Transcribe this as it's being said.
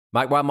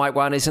Mike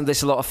one, isn't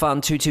this a lot of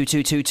fun?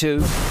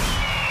 22222.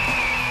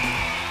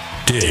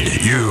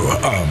 Did you,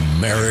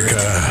 America?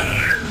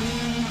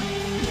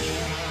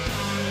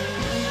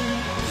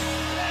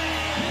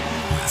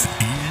 With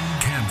Ian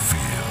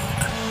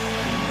Campfield.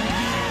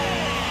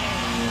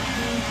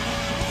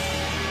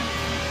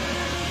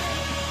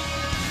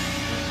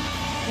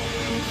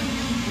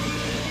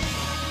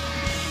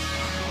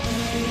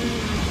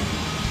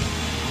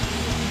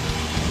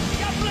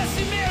 God bless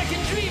the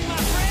American dream, my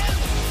friend.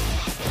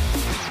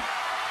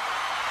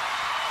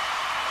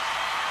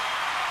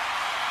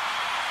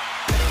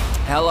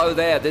 Hello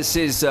there, this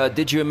is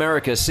Did You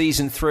America,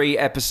 Season 3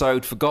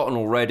 episode Forgotten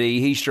Already.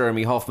 He's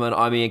Jeremy Hoffman,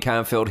 I'm Ian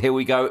Canfield. Here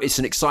we go, it's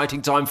an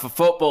exciting time for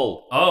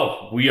football.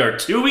 Oh, we are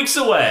 2 weeks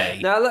away.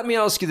 Now, let me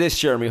ask you this,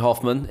 Jeremy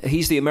Hoffman.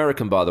 He's the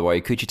American, by the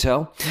way, could you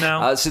tell?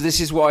 No. So this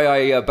is why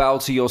I bow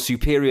to your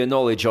superior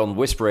knowledge on,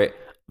 whisper it,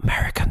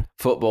 American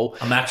football.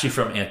 I'm actually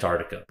from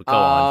Antarctica, but go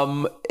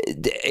on.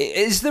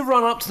 Is the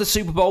run up to the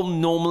Super Bowl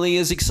normally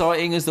as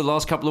exciting as the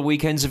last couple of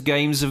weekends of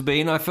games have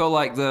been? I feel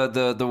like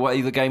the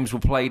way the games were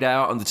played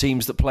out and the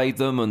teams that played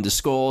them and the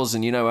scores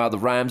and, you know, how the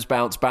Rams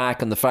bounced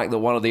back and the fact that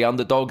one of the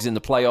underdogs in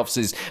the playoffs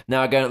is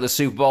now going to the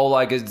Super Bowl,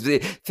 like,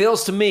 it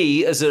feels to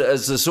me as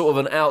a sort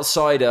of an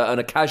outsider and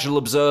a casual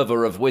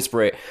observer of,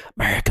 whisper it,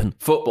 American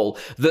football,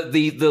 that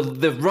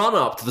the run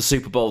up to the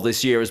Super Bowl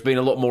this year has been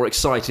a lot more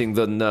exciting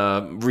than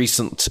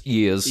recent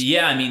years.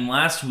 Yeah, I mean,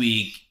 last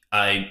week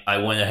I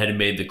went ahead and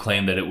made the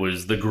claim that it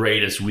was the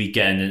greatest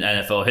weekend in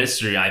NFL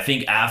history. I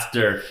think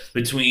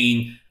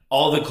between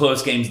all the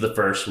close games the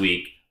first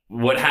week,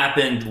 what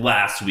happened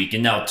last week,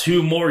 and now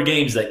two more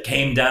games that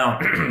came down,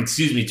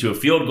 to a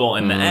field goal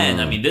in the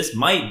end. I mean, this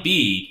might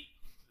be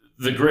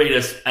the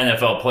greatest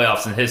NFL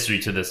playoffs in history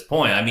to this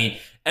point. I mean,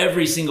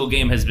 every single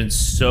game has been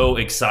so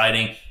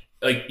exciting.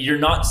 Like, you're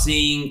not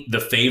seeing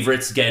the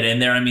favorites get in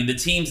there. I mean, the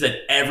teams that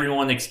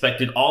everyone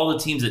expected, all the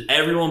teams that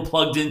everyone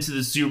plugged into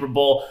the Super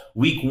Bowl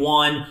week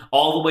 1,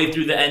 all the way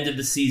through the end of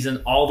the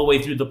season, all the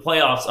way through the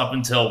playoffs up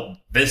until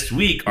this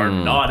week are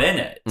not in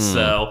it.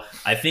 So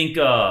I think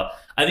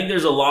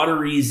there's a lot of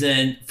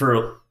reason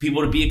for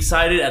people to be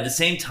excited. At the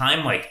same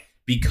time, like,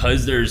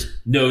 because there's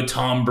no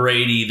Tom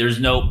Brady, there's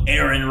no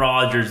Aaron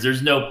Rodgers,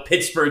 there's no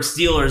Pittsburgh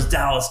Steelers,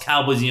 Dallas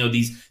Cowboys, you know,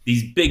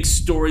 these big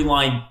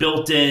storyline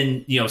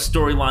built-in, you know,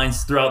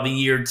 storylines throughout the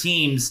year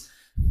teams.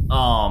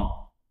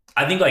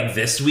 I think like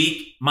this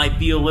week might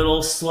be a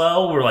little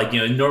slow. Where, like, you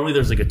know, normally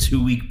there's like a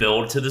 2-week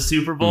build to the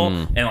Super Bowl,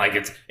 and like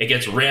it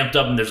gets ramped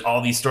up and there's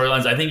all these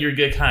storylines. I think you're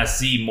gonna kind of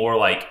see more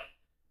like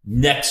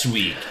next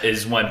week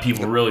is when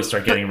people really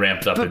start getting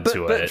ramped up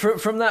into it. But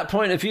from that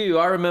point of view,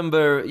 I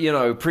remember, you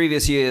know,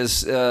 previous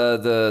years,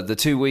 the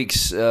 2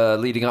 weeks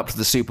leading up to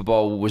the Super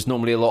Bowl was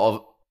normally a lot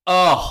of,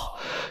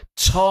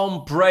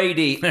 Tom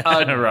Brady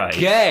again. Right.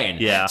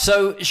 Yeah.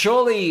 So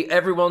surely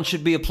everyone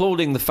should be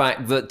applauding the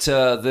fact that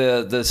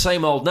the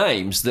same old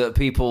names that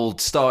people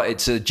started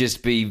to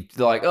just be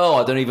like,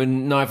 I don't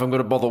even know if I'm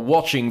going to bother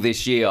watching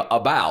this year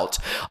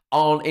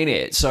aren't in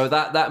it. So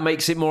that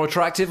makes it more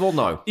attractive, or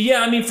no?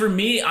 Yeah, I mean, for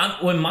me,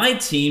 when my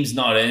team's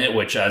not in it,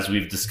 which, as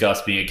we've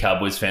discussed, being a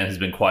Cowboys fan has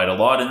been quite a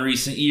lot in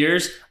recent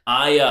years,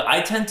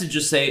 I tend to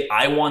just say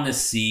I want to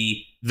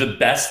see the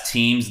best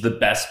teams, the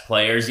best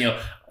players, you know.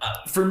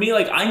 For me,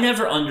 like, I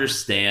never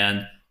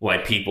understand why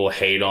people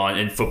hate on,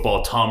 in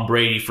football, Tom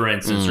Brady, for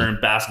instance, or in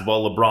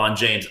basketball, LeBron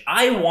James.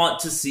 I want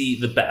to see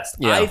the best.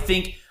 Yeah. I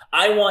think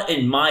I want,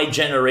 in my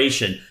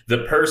generation,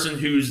 the person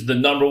who's the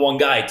number one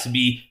guy to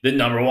be the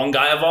number one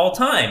guy of all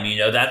time. You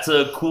know, that's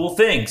a cool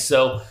thing.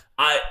 So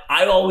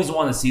I always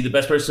want to see the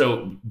best person.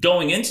 So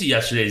going into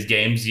yesterday's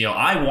games, you know,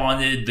 I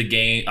wanted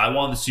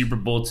the Super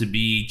Bowl to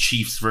be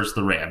Chiefs versus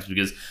the Rams,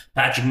 because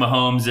Patrick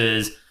Mahomes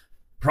is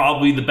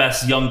probably the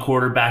best young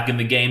quarterback in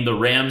the game. The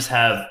Rams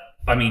have,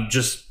 I mean,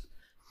 just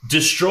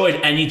destroyed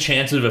any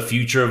chance of a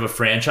future of a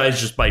franchise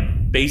just by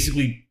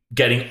basically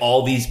getting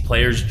all these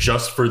players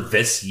just for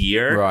this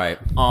year. Right.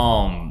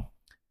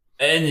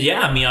 And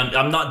yeah, I mean,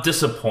 I'm not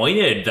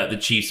disappointed that the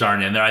Chiefs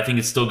aren't in there. I think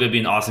it's still going to be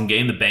an awesome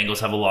game. The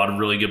Bengals have a lot of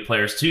really good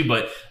players too.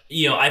 But,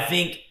 you know, I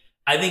think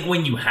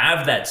when you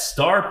have that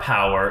star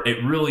power,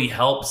 it really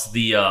helps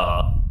the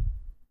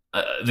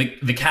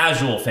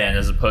casual fan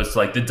as opposed to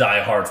like the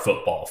diehard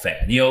football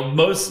fan. You know,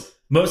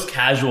 most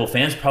casual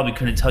fans probably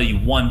couldn't tell you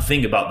one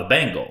thing about the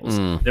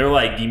Bengals. They're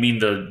like, you mean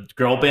the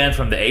girl band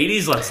from the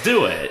 80s? Let's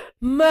do it.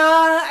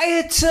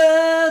 My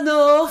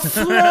eternal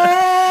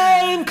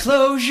flame,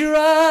 close your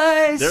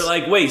eyes. They're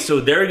like, wait, so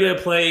they're going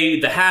to play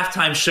the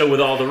halftime show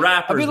with all the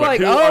rappers, but like,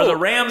 who are the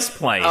Rams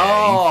playing?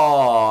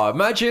 Oh,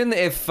 imagine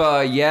if,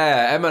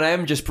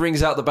 Eminem just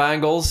brings out the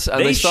Bangles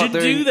and they start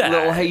doing that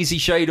little hazy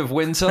shade of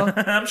winter.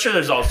 I'm sure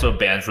there's also a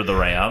band for the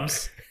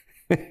Rams.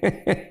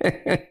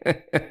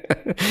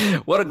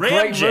 What a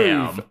great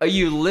move. Are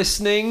you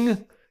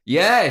listening?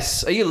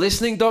 Yes. Are you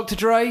listening, Dr.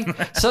 Dre?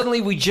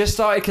 Suddenly we just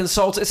started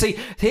consulting. See,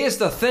 here's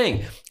the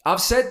thing. I've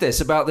said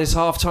this about this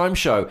halftime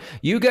show.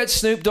 You get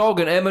Snoop Dogg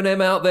and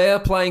Eminem out there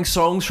playing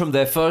songs from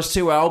their first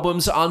 2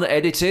 albums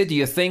unedited.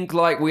 You think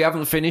like we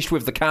haven't finished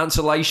with the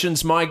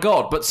cancellations, my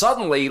God. But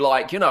suddenly,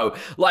 like, you know,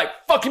 like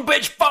fucking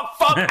bitch, fuck,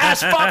 ass,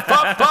 fuck,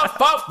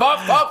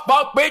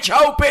 bitch,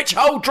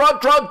 ho,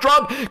 drug,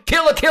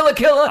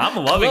 killer. I'm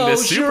loving Close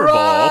this Super your Bowl.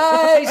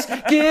 eyes,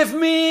 give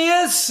me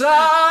a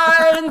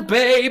sign,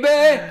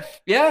 baby.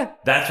 Yeah?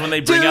 That's when they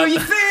bring Do out. you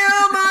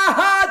feel my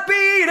heart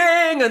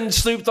beating? And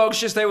Snoop Dogg's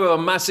just there with a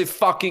massive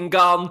fucking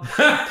gun,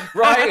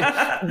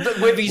 right?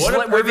 With his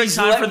What a perfect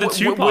time for the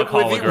Tupac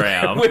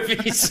hologram.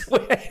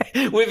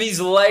 with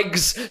his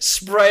legs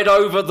spread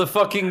over the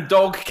fucking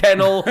dog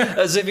kennel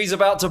as if he's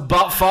about to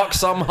butt fuck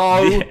some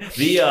hoe. By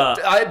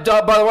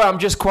the way, I'm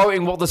just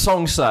quoting what the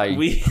songs say.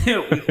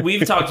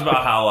 We've talked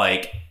about how,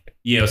 like,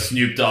 you know,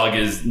 Snoop Dogg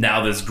is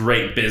now this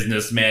great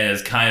businessman,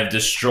 has kind of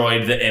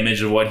destroyed the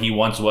image of what he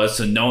once was,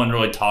 so no one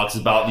really talks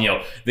about, you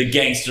know, the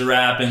gangster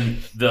rap and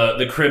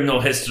the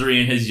criminal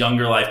history in his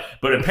younger life.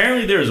 But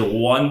apparently there's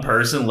one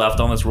person left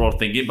on this world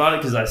thinking about it,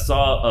 because I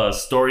saw a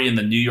story in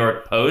the New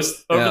York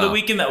Post over the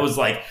weekend that was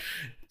like,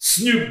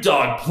 Snoop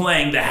Dogg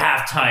playing the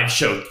halftime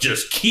show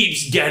just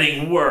keeps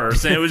getting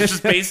worse. And it was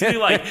just basically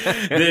like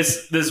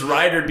this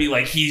writer be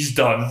like, he's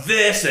done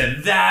this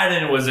and that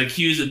and was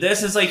accused of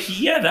this. It's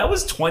like, yeah, that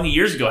was 20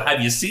 years ago. Have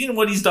you seen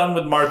what he's done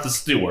with Martha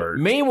Stewart?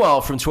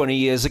 Meanwhile, from 20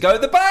 years ago,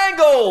 the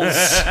Bangles.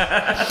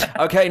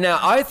 Okay, now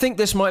I think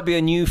this might be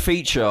a new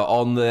feature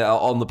on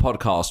the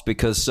podcast,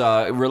 because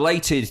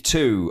related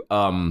to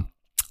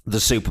the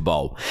Super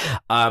Bowl,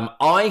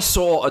 I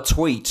saw a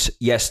tweet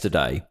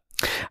yesterday.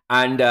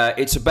 And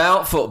it's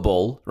about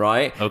football,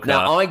 right? Okay.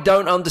 Now, I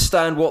don't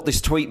understand what this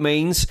tweet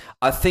means.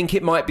 I think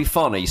it might be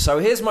funny. So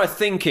here's my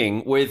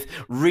thinking with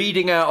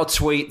reading out a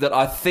tweet that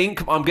I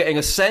think I'm getting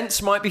a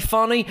sense might be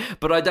funny,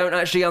 but I don't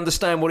actually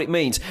understand what it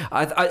means.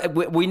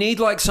 We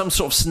need like some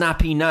sort of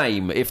snappy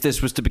name if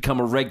this was to become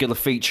a regular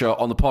feature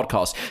on the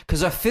podcast,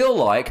 because I feel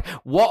like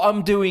what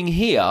I'm doing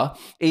here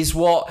is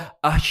what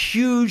a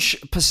huge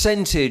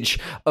percentage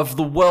of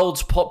the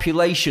world's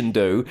population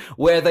do,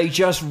 where they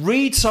just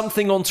read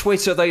something on Twitter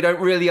they don't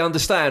really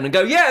understand and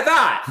go, yeah,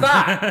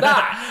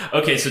 that.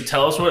 Okay, so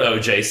tell us what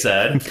OJ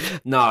said.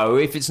 No,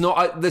 if it's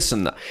not,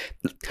 listen,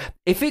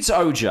 if it's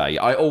OJ,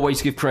 I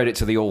always give credit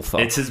to the author.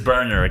 It's his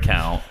burner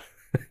account.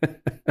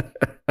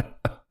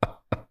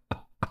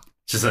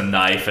 Just a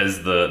knife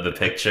as the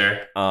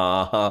picture.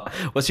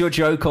 What's your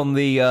joke on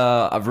the?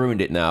 I've ruined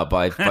it now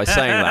by saying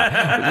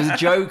that. There's a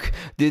joke.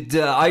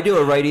 I do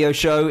a radio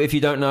show, if you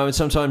don't know, and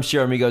sometimes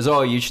Jeremy goes,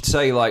 "Oh, you should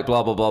say like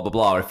blah blah blah blah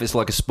blah." If it's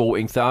like a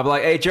sporting thing, I'm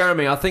like, "Hey,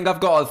 Jeremy, I think I've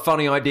got a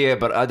funny idea,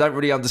 but I don't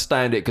really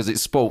understand it because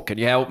it's sport. Can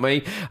you help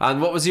me?"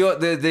 And what was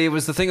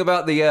was the thing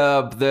about the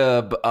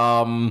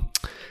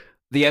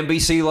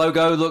NBC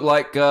logo looked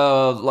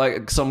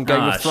like some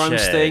Game of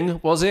Thrones thing,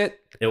 was it?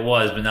 It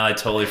was, but now I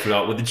totally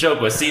forgot what the joke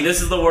was. See,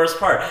 this is the worst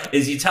part,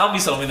 is you tell me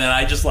something that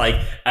I just,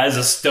 like, as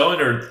a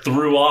stoner,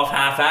 threw off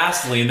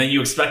half-assedly, and then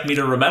you expect me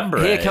to remember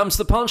it. Here comes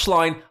the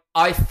punchline.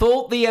 I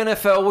thought the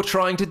NFL were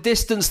trying to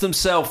distance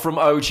themselves from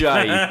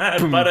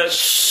OJ. But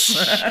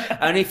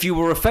and if you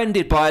were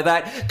offended by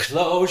that,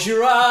 close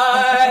your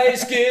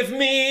eyes, give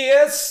me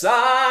a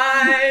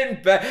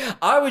sign.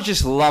 I would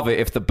just love it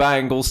if the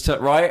Bangles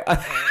right?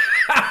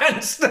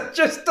 And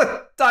just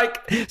like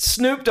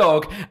Snoop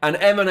Dogg and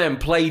Eminem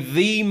play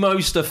the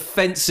most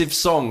offensive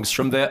songs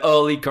from their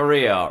early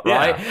career,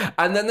 right? Yeah.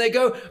 And then they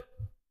go,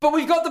 but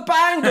we've got the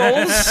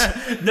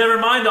Bangles. Never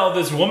mind all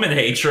this woman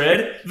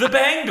hatred. The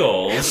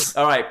Bangles.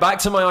 All right, back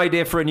to my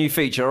idea for a new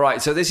feature. All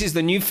right, so this is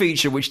the new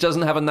feature, which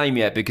doesn't have a name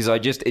yet because it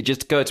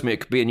just occurred to me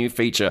it could be a new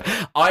feature.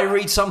 I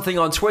read something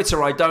on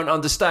Twitter I don't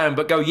understand,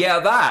 but go,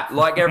 yeah, that,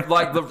 like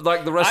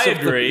the rest I of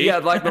agree.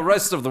 like the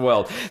rest of the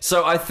world.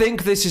 So I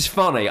think this is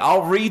funny.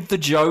 I'll read the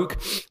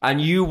joke, and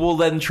you will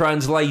then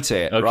translate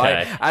it. Okay.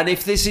 Right? And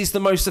if this is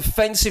the most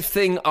offensive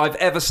thing I've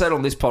ever said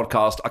on this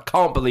podcast, I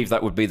can't believe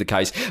that would be the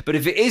case. But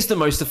if it is the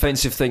most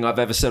offensive thing I've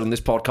ever said on this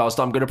podcast,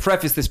 I'm going to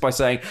preface this by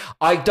saying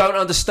I don't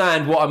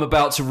understand what I'm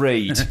about to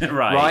read.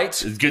 Right?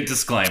 It's a good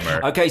disclaimer.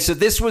 Okay, so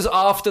this was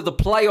after the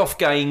playoff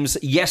games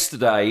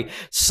yesterday.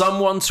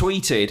 Someone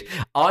tweeted,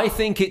 I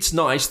think it's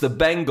nice the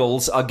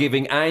Bengals are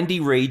giving Andy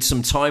Reid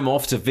some time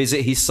off to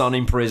visit his son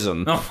in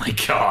prison. Oh my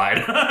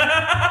God.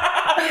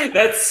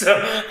 That's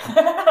so...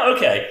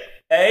 Okay.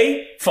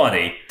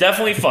 Funny.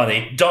 Definitely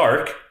funny.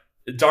 Dark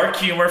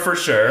humor for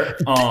sure.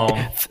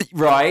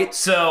 Right.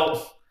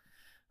 So...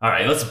 All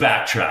right, let's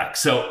backtrack.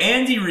 So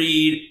Andy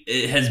Reid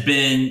has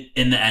been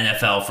in the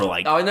NFL for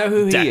like I know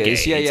who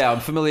decades. he is. Yeah,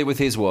 I'm familiar with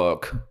his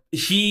work.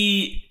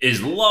 He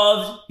is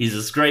loved. He's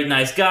this great,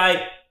 nice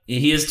guy.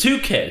 He has 2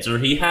 kids, or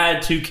he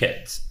had 2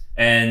 kids.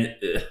 And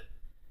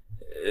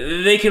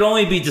they could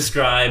only be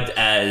described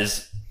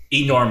as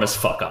enormous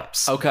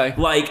fuck-ups. Okay.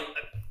 Like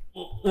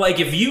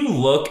if you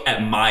look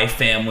at my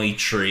family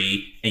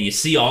tree and you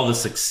see all the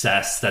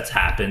success that's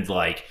happened,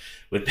 like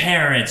with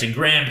parents and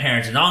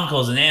grandparents and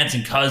uncles and aunts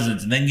and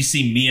cousins, and then you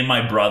see me and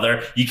my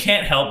brother, you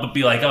can't help but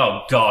be like,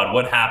 oh God,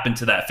 what happened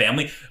to that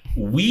family?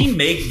 we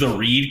make the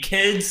Reed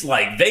kids,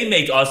 like, they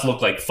make us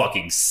look like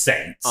fucking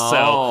saints.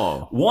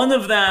 So one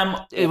of them...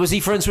 Was he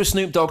friends with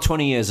Snoop Dogg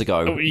 20 years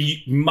ago?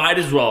 He might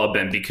as well have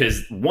been,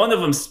 because one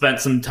of them spent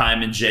some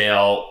time in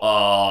jail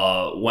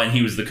when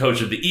he was the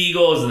coach of the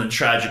Eagles, and then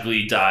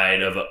tragically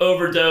died of an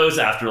overdose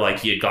after, like,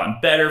 he had gotten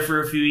better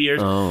for a few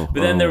years. But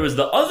then there was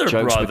the other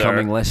Joke's brother.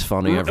 becoming less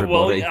funny,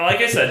 everybody. Well, like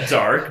I said,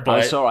 dark,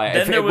 but it's all right.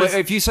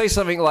 If you say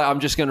something like, I'm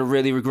just going to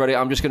really regret it,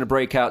 I'm just going to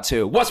break out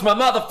to, what's my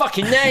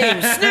motherfucking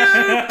name?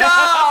 Snoop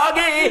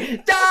Doggy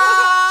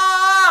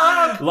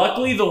Dogg!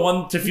 Luckily, the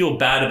one to feel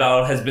bad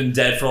about has been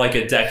dead for like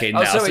a decade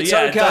now. So it's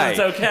okay. It's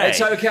okay.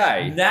 It's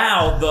okay.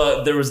 Now,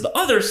 there was the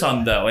other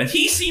son, though, and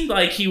he seemed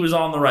like he was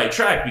on the right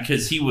track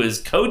because he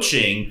was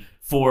coaching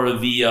for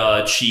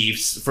the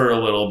Chiefs for a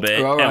little bit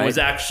and was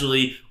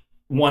actually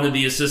one of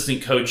the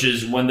assistant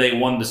coaches when they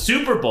won the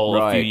Super Bowl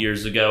a few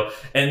years ago.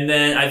 And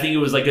then I think it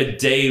was like a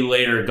day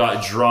later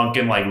got drunk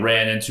and like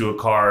ran into a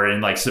car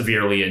and like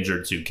severely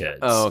injured 2 kids.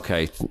 Oh,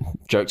 okay.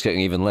 Joke's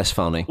getting even less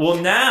funny. Well,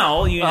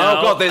 now, you know...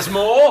 Oh, God, there's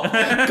more?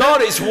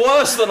 God, it's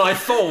worse than I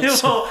thought.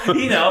 Well,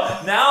 you know,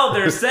 now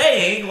they're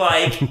saying,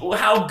 like,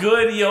 how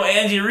good, you know,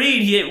 Andy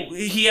Reid,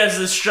 he has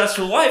this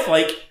stressful life,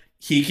 like...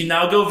 He can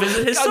now go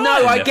visit his son.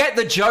 No, I get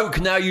the joke.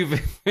 Now you've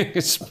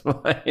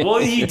explained. Well,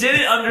 he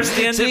didn't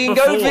understand it before.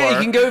 So you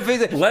can go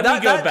visit. Let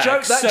me go back.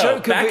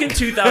 Joke back in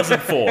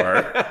 2004.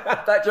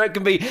 That joke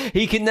can be,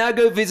 he can now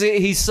go visit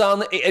his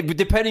son,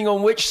 depending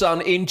on which son,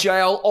 in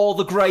jail or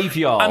the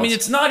graveyard. I mean,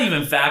 it's not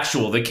even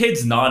factual. The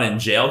kid's not in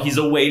jail. He's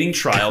awaiting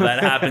trial. That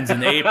happens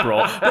in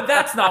April. But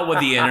that's not what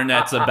the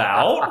internet's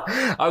about.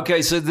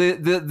 Okay, so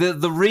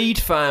the Reed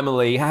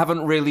family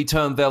haven't really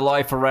turned their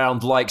life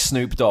around like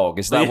Snoop Dogg.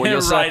 Is that what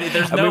you're saying?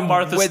 There's no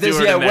Martha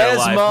Stewart in their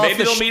life.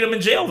 Maybe they'll meet him in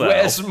jail, though.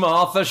 Where's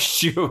Martha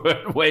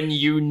Stewart when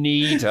you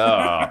need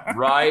her?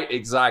 Right?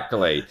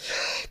 Exactly.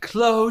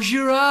 Close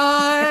your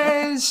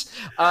eyes.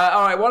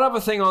 All right, one other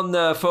thing on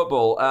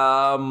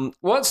football.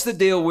 What's the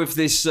deal with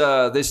this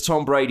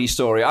Tom Brady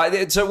story?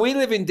 So we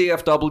live in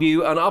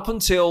DFW, and up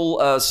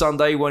until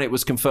Sunday when it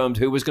was confirmed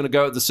who was going to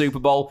go at the Super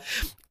Bowl,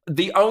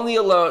 the only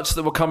alerts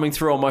that were coming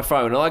through on my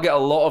phone, and I get a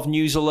lot of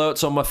news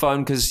alerts on my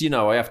phone because, you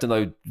know, I have to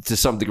know to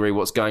some degree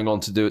what's going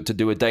on to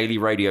do a daily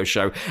radio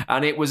show.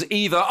 And it was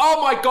either,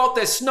 oh my God,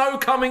 there's snow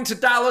coming to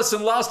Dallas,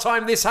 and last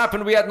time this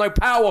happened, we had no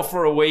power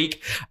for a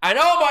week. And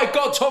oh my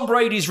God, Tom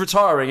Brady's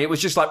retiring. It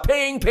was just like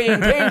ping, ping,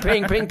 ping,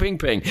 ping, ping, ping,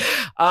 ping.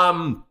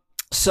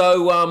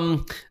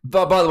 So,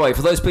 but by the way,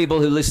 for those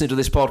people who listen to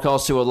this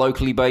podcast who are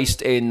locally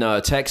based in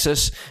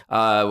Texas,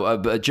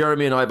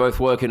 Jeremy and I both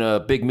work in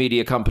a big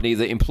media company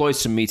that employs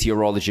some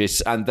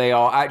meteorologists, and they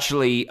are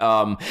actually,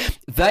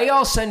 they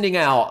are sending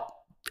out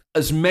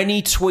as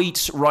many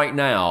tweets right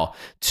now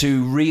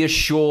to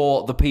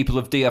reassure the people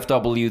of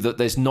DFW that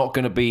there's not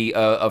going to be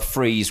a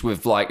freeze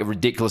with like a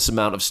ridiculous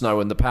amount of snow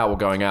and the power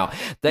going out.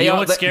 You know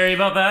what's scary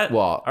about that?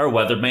 What? Our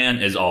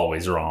weatherman is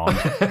always wrong.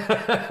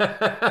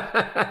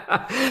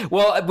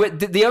 Well,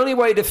 the only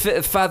way to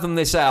fathom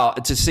this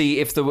out to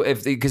see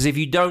because if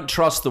you don't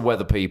trust the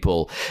weather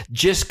people,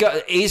 just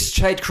go. Is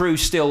Ted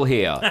Cruz still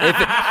here?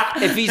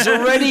 If he's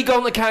already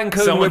gone to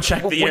Cancun, someone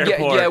check the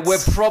airports. Yeah, we're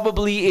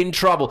probably in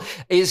trouble.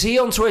 Is he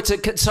on Twitter?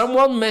 Can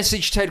someone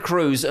message Ted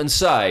Cruz and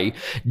say,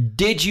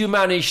 did you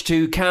manage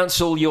to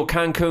cancel your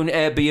Cancun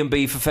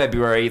Airbnb for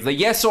February? The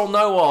yes or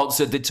no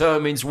answer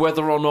determines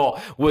whether or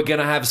not we're going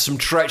to have some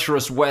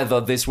treacherous weather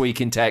this week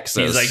in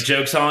Texas. He's like,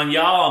 joke's on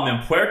y'all, I'm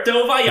in Puerto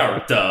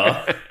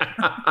Vallarta.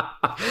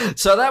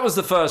 So that was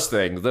the first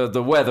thing,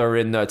 the weather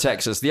in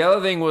Texas. The other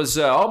thing was,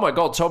 oh my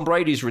God, Tom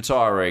Brady's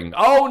retiring.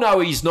 Oh no,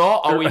 he's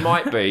not. Oh, he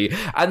might be.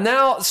 And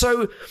now,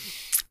 so...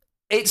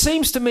 It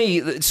seems to me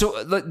that so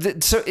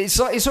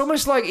it's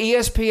almost like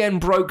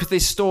ESPN broke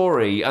this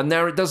story, and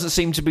now it doesn't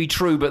seem to be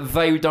true, but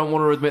they don't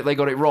want to admit they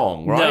got it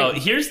wrong, right? No,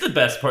 here's the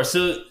best part.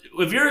 So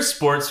if you're a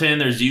sports fan,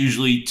 there's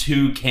usually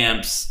 2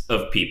 camps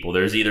of people.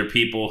 There's either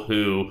people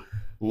who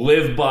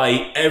live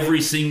by every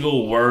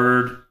single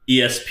word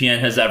ESPN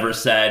has ever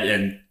said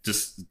and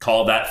just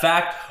call that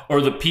fact, or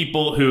the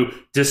people who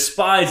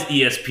despise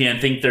ESPN,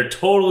 think they're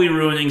totally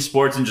ruining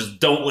sports and just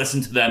don't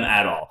listen to them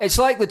at all. It's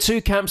like the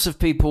 2 camps of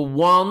people.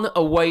 One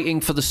are waiting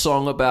for the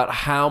song about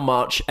how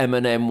much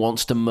Eminem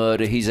wants to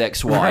murder his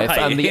ex-wife, right,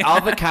 and the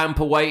other camp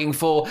are waiting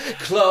for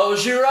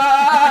close your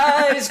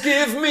eyes,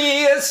 give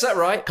me a...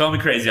 Right? Call me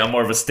crazy, I'm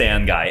more of a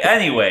Stan guy.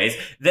 Anyways,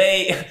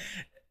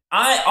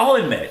 I'll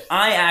admit,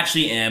 I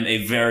actually am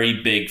a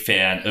very big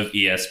fan of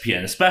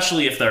ESPN,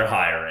 especially if they're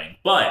hiring.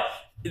 But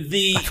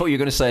I thought you were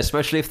going to say,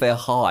 especially if they're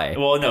high.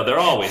 Well, no, they're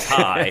always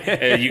high.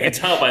 And you can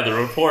tell by the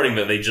reporting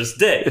that they just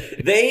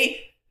did.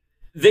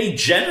 They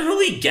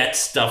generally get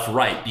stuff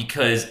right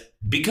because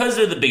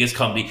they're the biggest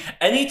company.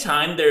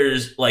 Anytime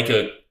there's like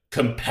a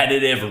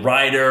competitive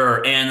writer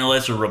or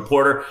analyst or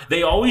reporter,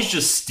 they always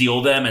just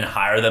steal them and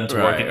hire them to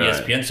work at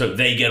ESPN so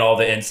they get all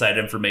the inside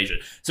information.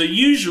 So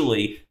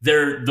usually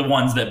they're the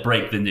ones that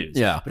break the news.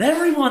 Yeah. But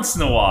every once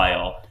in a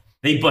while,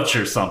 they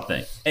butcher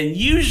something. And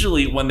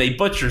usually when they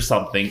butcher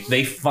something,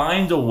 they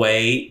find a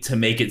way to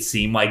make it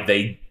seem like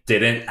they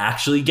didn't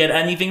actually get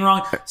anything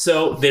wrong.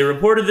 So they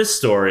reported this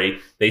story.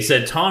 They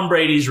said Tom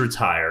Brady's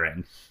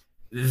retiring.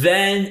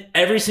 Then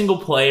every single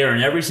player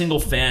and every single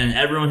fan and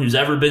everyone who's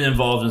ever been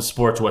involved in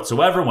sports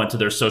whatsoever went to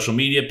their social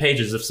media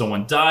pages if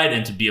someone died,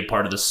 and to be a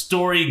part of the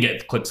story,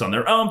 get clicks on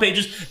their own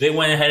pages, they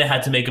went ahead and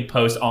had to make a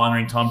post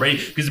honoring Tom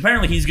Brady, because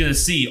apparently he's going to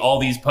see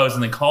all these posts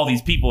and then call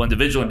these people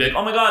individually and be like,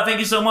 oh my God, thank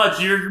you so much.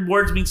 Your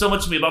words mean so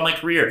much to me about my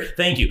career.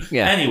 Thank you.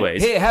 Yeah.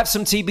 Anyways. Here, have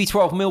some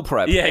TB12 meal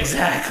prep. Yeah,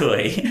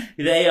 exactly.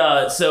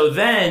 So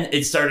then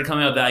it started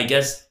coming out that I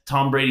guess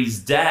Tom Brady's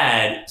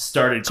dad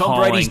started Tom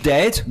calling... Brady's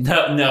dead?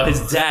 No, his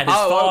dad, his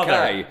father.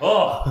 Okay.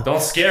 Oh,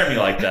 don't scare me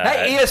like that.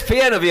 Hey,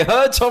 ESPN, have you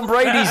heard Tom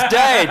Brady's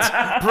dead?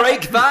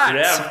 Break that.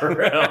 Yeah, for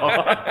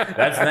real.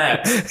 That's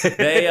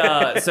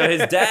next. So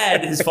his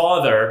dad, his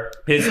father,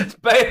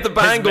 the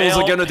Bengals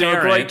are going to do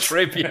a great parents-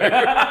 tribute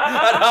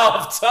at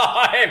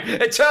halftime.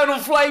 Eternal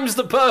Flame's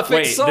the perfect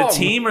Wait, song. the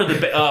team or the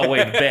the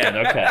band?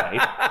 Okay.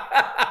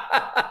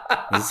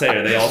 Let's say,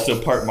 are they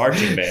also part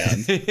marching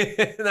band?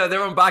 No,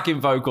 they're on backing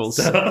vocals.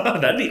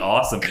 That'd be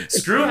awesome.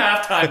 Screw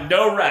halftime,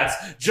 no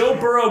rest. Joe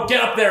Burrow,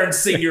 get up there and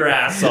sing your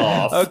ass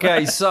off.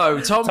 Okay,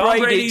 so Tom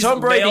Brady's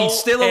male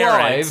still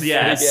parents, alive.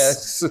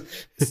 Yes.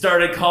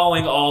 Started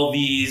calling all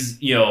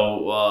these,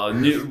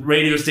 new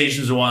radio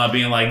stations and whatnot,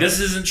 being like, this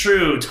isn't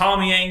true.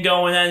 Tommy ain't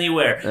going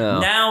anywhere. Oh.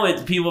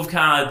 Now people have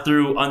kind of,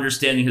 through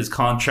understanding his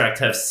contract,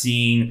 have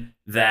seen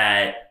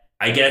that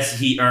I guess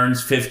he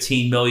earns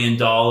 $15 million.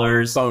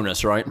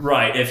 Bonus, right?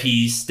 Right, if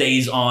he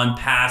stays on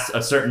past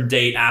a certain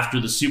date after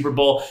the Super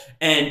Bowl.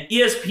 And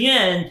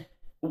ESPN,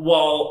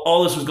 while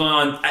all this was going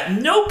on, at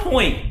no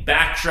point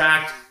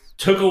backtracked,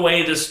 took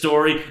away the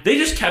story. They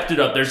just kept it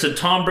up there, said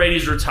Tom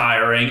Brady's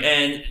retiring,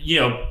 and,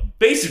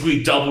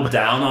 basically doubled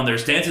down on their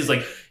stances.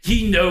 Like,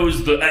 he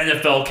knows the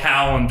NFL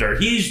calendar.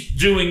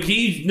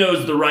 He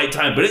knows the right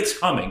time, but it's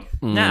coming.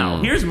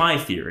 Now, here's my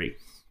theory.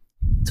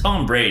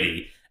 Tom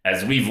Brady,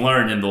 as we've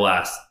learned in the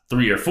last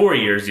 3 or 4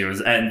 years,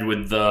 and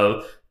with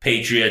the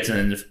Patriots and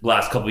in the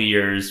last couple of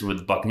years with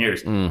the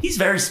Buccaneers, he's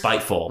very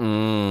spiteful.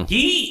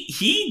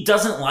 He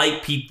doesn't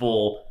like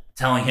people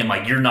telling him,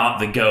 like, you're not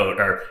the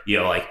GOAT, or,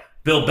 like,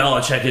 Bill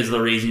Belichick is the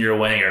reason you're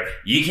winning, or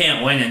you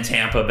can't win in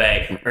Tampa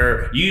Bay,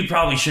 or you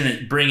probably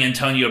shouldn't bring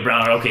Antonio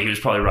Brown. Okay, he was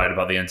probably right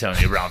about the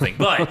Antonio Brown thing,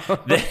 but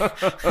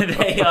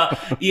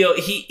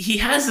he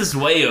has this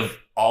way of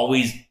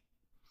always,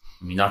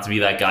 not to be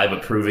that guy,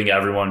 but proving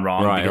everyone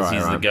wrong because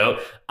he's the GOAT.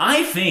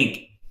 I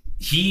think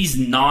he's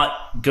not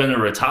going to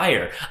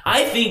retire.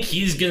 I think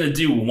he's going to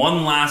do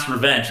one last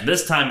revenge.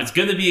 This time it's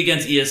going to be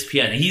against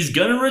ESPN. He's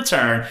going to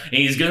return, and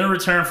he's going to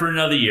return for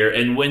another year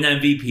and win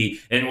MVP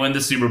and win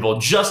the Super Bowl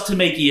just to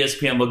make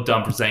ESPN look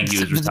dumb for saying he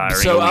was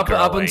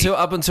retiring. So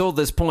up until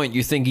this point,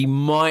 you think he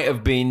might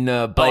have been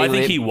bailing? I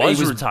think he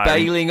was retiring.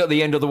 Bailing at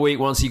the end of the week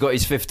once he got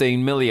his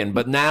 $15 million,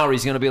 but now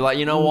he's going to be like,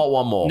 you know what,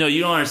 one more. No,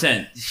 you don't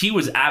understand. He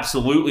was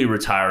absolutely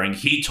retiring.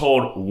 He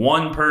told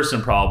one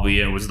person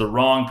probably, and it was the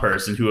wrong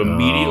person, who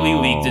immediately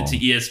leaked it to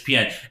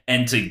ESPN.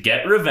 And to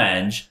get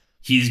revenge,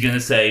 he's going to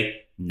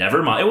say,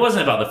 never mind. It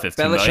wasn't about the $15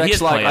 million.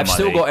 Belichick's like, I've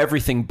still got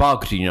everything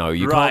bugged,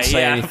 you can't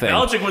say anything.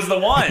 Belichick was the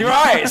one.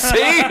 Right,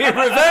 see?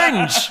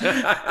 Revenge.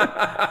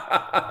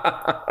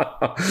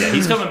 Yeah,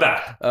 he's coming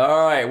back.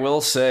 All right, we'll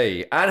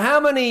see. And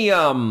how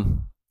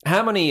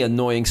many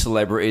annoying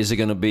celebrities are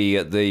going to be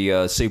at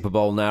the Super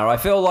Bowl now? I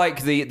feel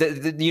like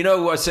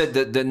I said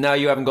that now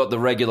you haven't got the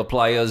regular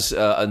players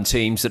and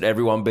teams that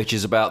everyone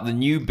bitches about. The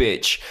new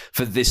bitch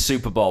for this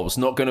Super Bowl is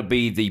not going to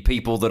be the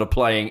people that are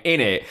playing in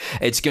it.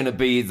 It's going to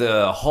be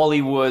the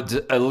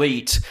Hollywood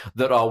elite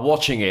that are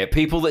watching it.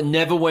 People that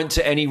never went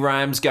to any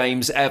Rams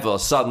games ever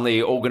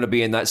suddenly all going to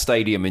be in that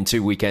stadium in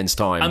 2 weekends'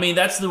 time. I mean,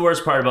 that's the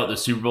worst part about the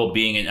Super Bowl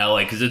being in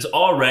LA, because it's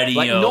already,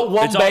 not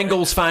one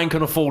Bengals fan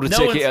can afford a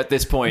ticket at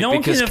this point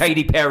because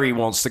Katy Perry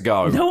wants to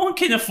go. No one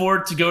can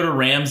afford to go to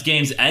Rams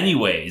games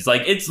anyways.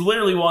 Like, it's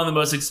literally one of the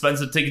most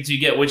expensive tickets you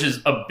get, which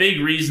is a big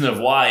reason of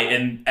why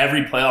in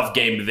every playoff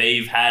game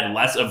they've had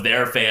less of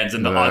their fans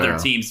than the other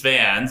team's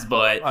fans.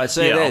 But I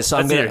say this,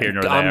 I'm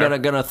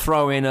gonna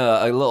throw in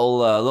a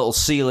little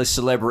C-list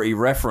celebrity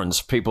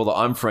reference, people that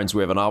I'm friends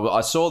with, and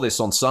I saw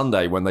this on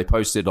Sunday when they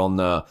posted on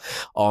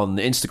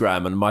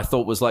Instagram, and my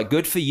thought was like,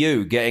 good for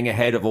you getting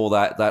ahead of all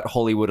that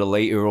Hollywood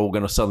elite who are all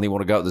going to suddenly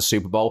want to go to the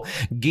Super Bowl.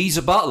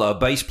 Geezer Butler,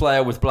 bass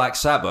player with Black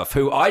Sabbath,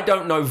 who I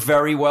don't know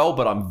very well,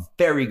 but I'm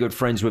very good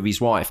friends with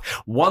his wife.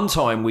 One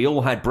time we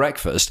all had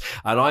breakfast,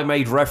 and I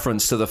made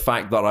reference to the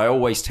fact that I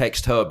always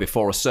text her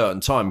before a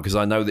certain time because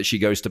I know that she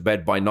goes to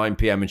bed by 9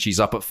 p.m. and she's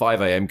up at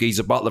 5 a.m.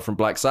 Geezer Butler from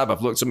Black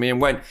Sabbath looked at me and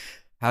went,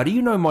 how do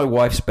you know my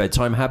wife's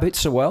bedtime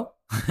habits so well?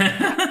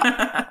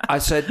 I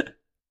said,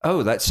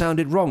 oh, that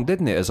sounded wrong,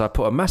 didn't it? As I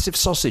put a massive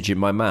sausage in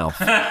my mouth.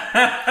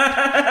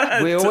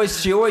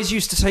 She always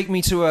used to take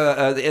me to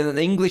an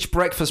English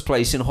breakfast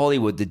place in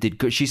Hollywood that did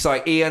good. She's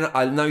like, Ian,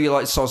 I know you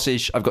like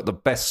sausage. I've got the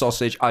best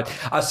sausage.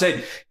 I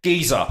said,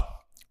 Geezer,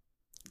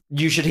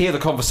 You should hear the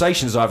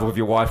conversations I have with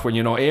your wife when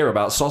you're not here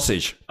about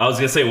sausage. I was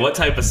gonna say, what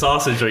type of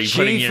sausage are you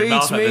putting in your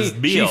mouth at this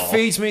meal? She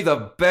feeds me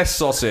the best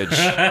sausage.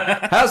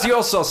 How's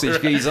your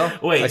sausage, geezer?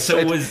 Wait,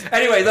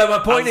 anyway? Though my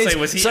point is,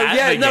 was he so at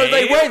yeah, the no,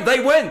 game?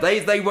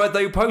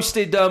 They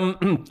posted.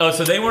 Oh,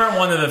 so they weren't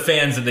one of the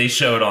fans that they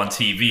showed on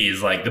TV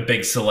as like the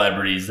big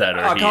celebrities that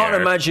are I can't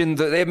here. imagine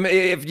that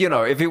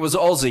if it was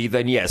Aussie,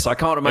 then yes, I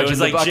can't imagine. It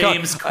was like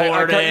James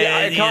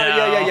Corden.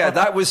 Yeah.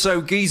 That was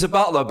so Geezer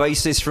Butler,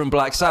 bassist from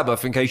Black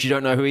Sabbath. In case you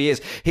don't know who he is,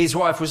 his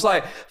wife was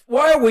like,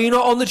 "Why are we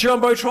not on the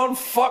jumbotron?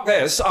 Fuck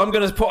this! I'm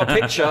going to put a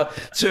picture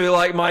to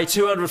like my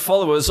 200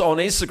 followers on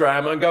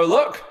Instagram and go,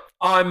 look."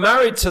 I'm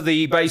married to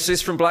the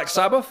bassist from Black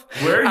Sabbath.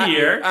 We're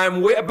here,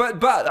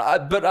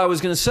 but I was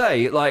going to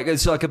say, like,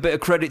 it's like a bit of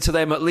credit to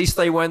them. At least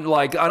they went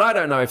like, and I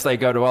don't know if they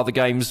go to other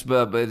games,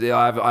 but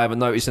I haven't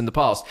noticed in the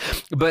past.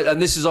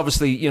 And this is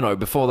obviously,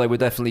 before they were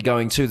definitely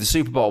going to the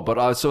Super Bowl. But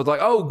I was sort of like,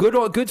 oh,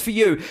 good for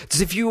you.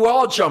 As if you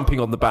are jumping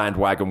on the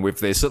bandwagon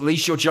with this, at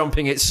least you're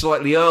jumping it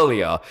slightly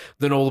earlier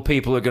than all the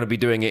people who are going to be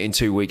doing it in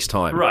 2 weeks'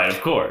 time. Right, of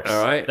course.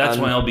 All right, that's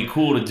when it'll be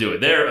cool to do it.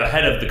 They're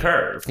ahead of the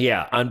curve.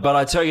 Yeah, but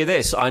I tell you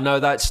this, I know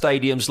that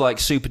stadium's like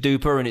super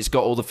duper and it's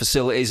got all the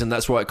facilities and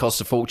that's why it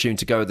costs a fortune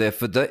to go there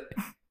for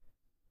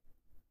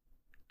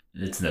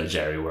It's no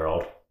Jerry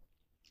World.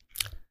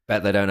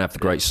 Bet they don't have the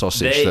great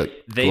sausage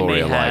that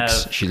Gloria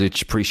likes. She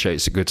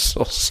appreciates a good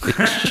sausage.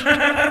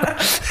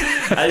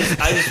 I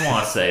just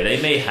want to say they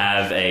may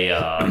have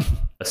a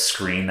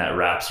screen that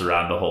wraps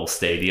around the whole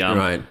stadium,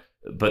 right?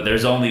 But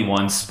there's only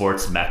one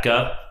sports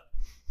mecca,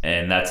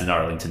 and that's in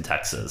Arlington,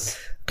 Texas.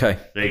 Okay,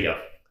 there you go.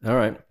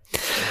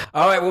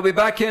 All right, we'll be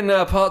back in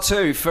part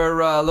 2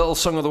 for a little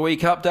Song of the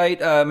Week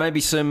update. Maybe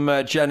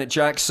some Janet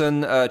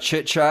Jackson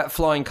chit-chat.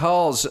 Flying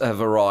cars have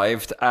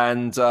arrived,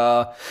 and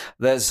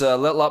there's a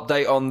little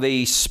update on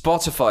the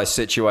Spotify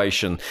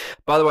situation.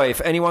 By the way, if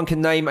anyone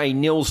can name a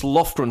Nils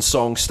Lofgren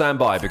song, stand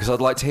by, because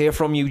I'd like to hear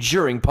from you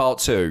during part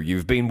 2.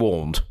 You've been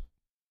warned.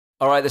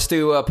 All right, let's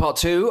do part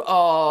 2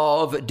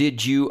 of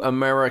Did You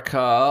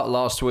America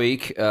last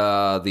week.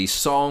 The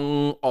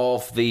song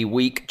of the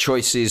week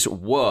choices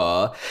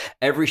were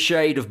Every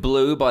Shade of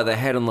Blue by The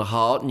Head and the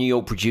Heart. New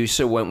York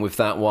Producer went with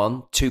that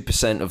one,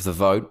 2% of the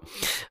vote.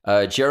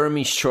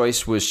 Jeremy's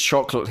choice was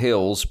Chocolate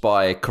Hills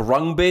by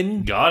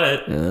Khruangbin. Got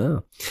it. Yeah.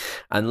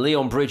 And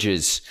Leon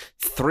Bridges,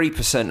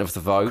 3% of the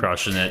vote.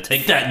 Crushing it.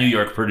 Take that, New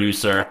York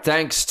Producer.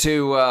 Thanks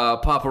to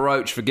Papa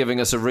Roach for giving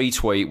us a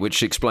retweet,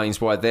 which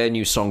explains why their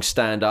new song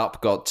Stand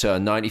Up got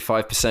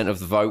 95% of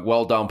the vote.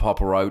 Well done,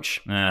 Papa Roach.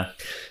 Yeah,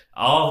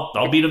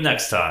 I'll beat him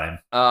next time.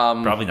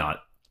 Probably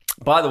not.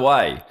 By the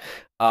way,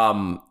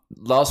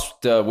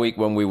 last week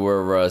when we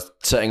were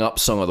setting up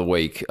Song of the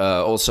Week,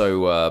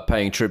 also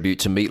paying tribute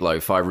to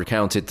Meatloaf, I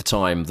recounted the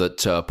time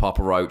that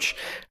Papa Roach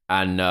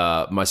and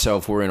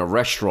myself were in a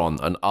restaurant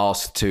and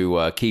asked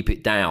to keep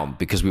it down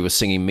because we were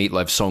singing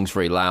Meatloaf songs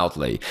very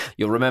loudly.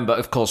 You'll remember,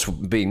 of course,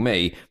 being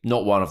me,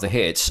 not one of the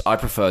hits. I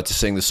prefer to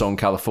sing the song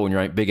California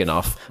Ain't Big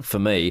Enough for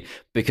me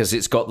because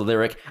it's got the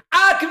lyric,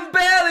 I can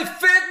barely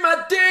fit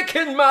my dick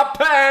in my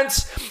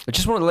pants. I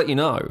just want to let you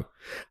know.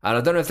 And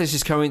I don't know if this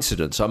is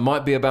coincidence. I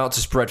might be about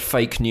to spread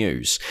fake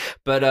news.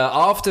 But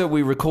after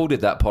we recorded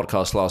that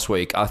podcast last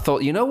week, I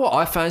thought, you know what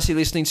I fancy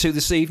listening to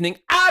this evening?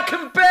 I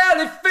can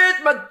barely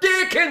fit my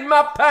dick in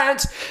my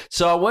pants.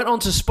 So I went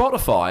onto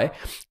Spotify,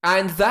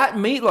 and that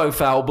Meatloaf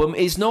album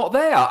is not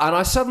there. And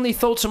I suddenly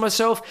thought to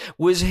myself,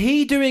 was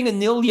he doing a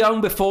Neil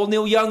Young before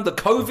Neil Young? The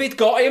COVID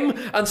got him,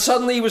 and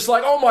suddenly he was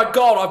like, oh my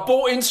God, I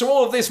bought into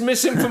all of this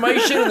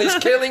misinformation and it's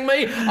killing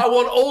me. I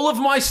want all of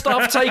my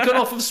stuff taken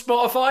off of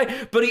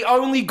Spotify. But he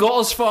only got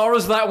as far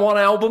as that one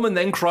album and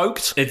then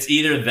croaked. It's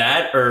either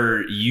that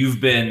or you've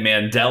been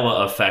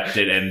Mandela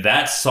affected and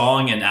that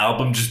song and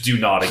album just do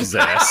not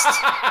exist.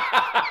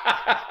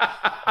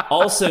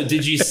 Also,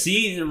 did you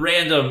see the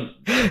random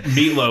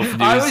Meatloaf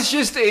news? I was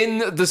just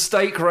in the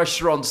steak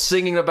restaurant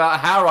singing about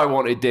how I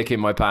wanted dick in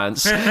my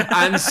pants.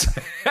 And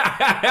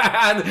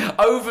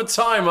over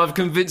time, I've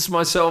convinced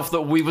myself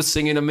that we were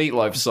singing a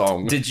Meatloaf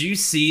song. Did you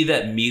see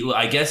that Meatloaf?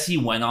 I guess he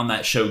went on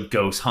that show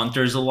Ghost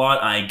Hunters a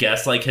lot. I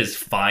guess like his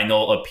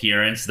final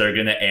appearance, they're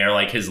going to air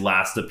like his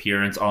last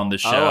appearance on the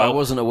show. Oh, I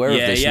wasn't aware of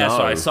this. Yeah, no.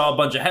 So I saw a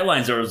bunch of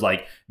headlines where it was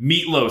like,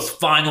 Meatloaf's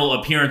final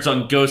appearance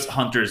on Ghost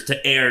Hunters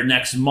to air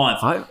next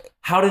month.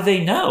 How do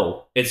they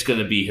know it's going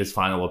to be his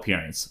final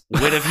appearance?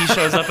 What if he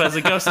shows up as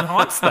a ghost and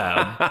haunts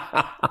them?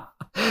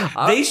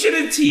 They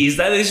shouldn't tease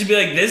that. They should be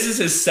like, this is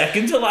his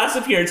second to last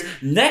appearance.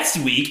 Next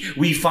week,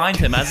 we find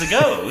him as a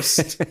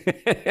ghost.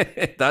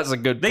 That's a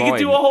good point. They could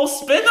do a whole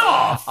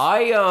spin-off.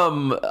 I've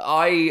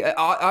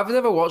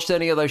never watched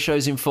any of those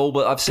shows in full,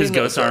 but I've seen because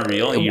ghosts aren't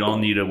real and you don't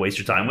need to waste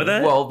your time with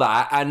it. Well,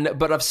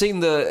 but I've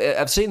seen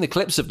the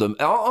clips of them.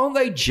 Aren't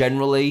they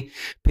generally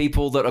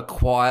people that are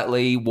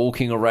quietly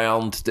walking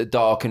around the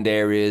darkened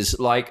areas?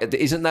 Like,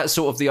 isn't that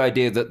sort of the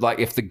idea that like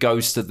if the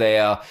ghosts are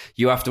there,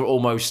 you have to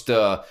almost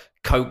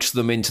coax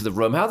them into the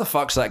room. How the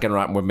fuck's that going to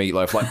happen with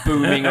Meatloaf? Like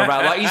booming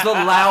around, like he's the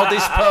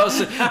loudest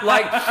person.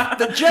 Like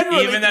the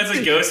generally, even as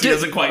a ghost, he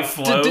doesn't quite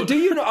float. Do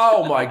you know?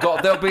 Oh my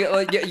god, they'll be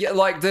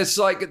like this.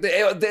 Like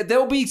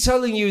they'll be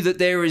telling you that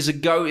there is a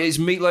ghost. It's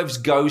Meatloaf's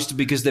ghost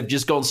because they've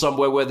just gone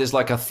somewhere where there's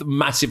like a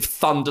massive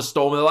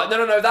thunderstorm. And they're like,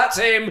 no, that's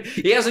him.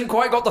 He hasn't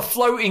quite got the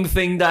floating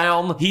thing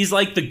down. He's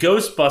like the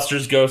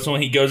Ghostbusters ghost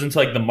when he goes into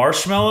like the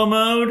marshmallow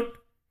mode.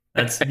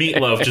 That's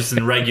Meatloaf just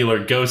in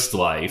regular ghost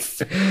life.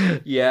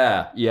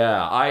 Yeah.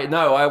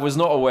 I was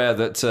not aware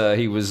that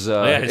he was.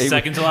 His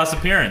second to last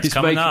appearance he's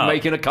coming up.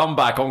 Making a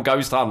comeback on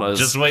Ghost Hunters.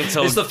 Just wait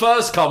till it's the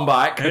first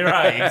comeback.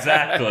 Right,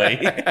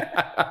 exactly.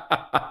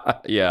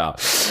 Yeah.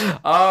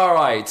 All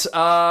right.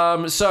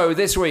 So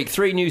this week,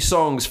 3 new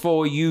songs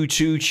for you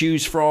to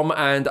choose from,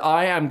 and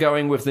I am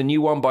going with the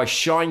new one by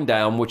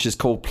Shinedown, which is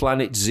called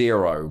Planet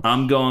Zero.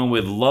 I'm going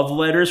with Love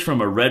Letters from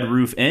a Red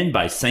Roof Inn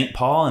by St.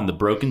 Paul and the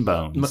Broken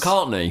Bones.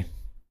 McCartney.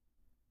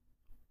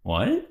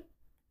 What?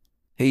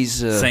 He's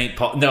St.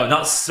 Paul. No,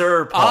 not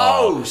Sir Paul.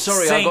 Oh,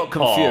 sorry, Saint I got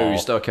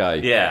confused. Paul. Okay.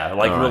 Yeah,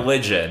 like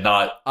religion,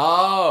 not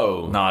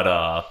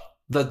the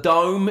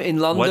Dome in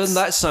London.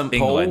 That's St. Paul.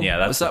 England, yeah,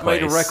 that's was the that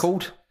made a place.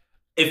 record?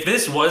 If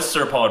this was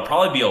Sir Paul, it'd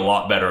probably be a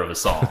lot better of a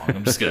song.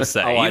 I'm just gonna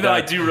say. Even though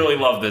I do really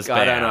love this band.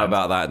 I don't know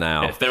about that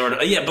now. If they were,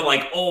 but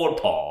like old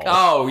Paul.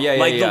 Oh yeah,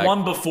 like the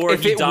one before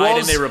he died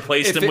and they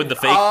replaced him with the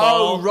fake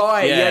Paul. Oh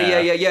right,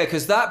 yeah.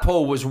 Because that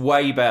Paul was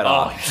way better.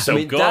 Oh, he's so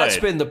good. That's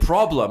been the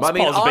problem.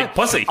 Paul's a big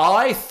pussy.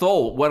 I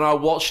thought when I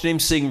watched him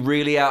sing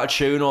really out of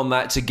tune on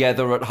that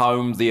Together at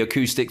Home, the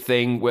acoustic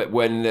thing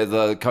when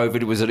the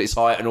COVID was at its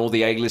height and all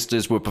the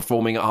A-listers were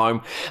performing at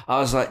home, I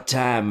was like,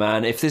 damn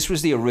man, if this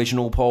was the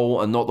original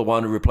Paul and not the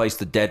one who replaced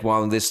the dead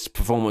one, this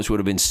performance would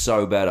have been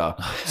so better.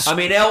 I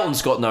mean,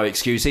 Elton's got no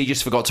excuse. He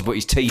just forgot to put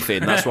his teeth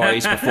in. That's why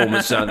his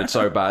performance sounded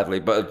so badly.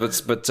 But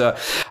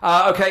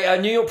okay,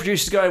 New York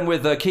producers going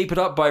with Keep It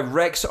Up by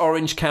Rex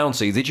Orange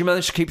County. Did you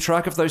manage to keep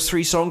track of those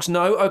 3 songs?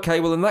 No?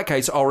 Okay, well in that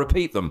case, I'll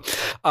repeat them.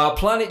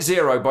 Planet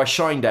Zero by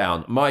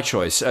Shinedown, my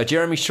choice.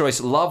 Jeremy's choice,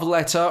 Love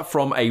Letter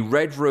from a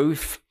Red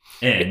Roof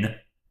In.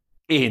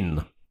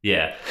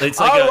 Yeah, it's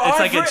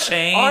like a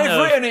chain.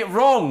 I've written it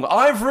wrong.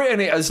 I've written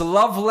it as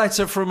Love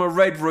Letter from a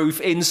Red Roof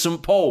in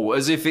St. Paul,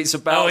 as if it's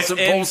about St.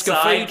 Paul's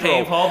Cathedral.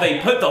 St. Paul. They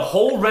put the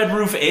whole Red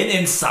Roof Inn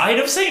inside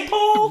of St.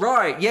 Paul?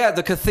 Right, yeah,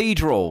 the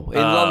cathedral in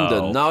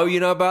London. No,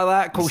 you know about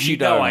that? Of course you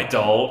don't. No, I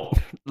don't.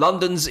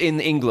 London's in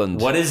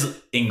England. What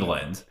is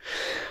England?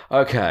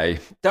 Okay,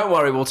 don't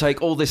worry, we'll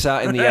take all this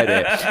out in the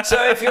edit.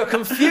 So if you're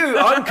confused,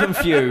 I'm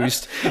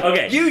confused.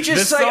 Okay, you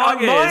just say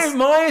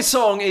my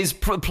song is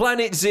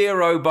Planet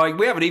Zero by.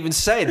 We haven't even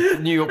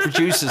said New York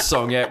Producers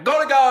song yet.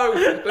 Gotta go.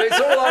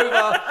 It's all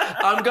over.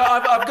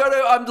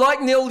 I'm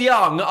like Neil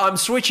Young. I'm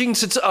switching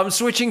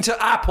to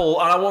Apple,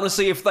 and I want to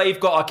see if they've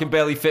got I Can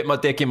Barely Fit My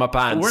Dick in My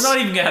Pants. We're not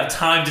even gonna have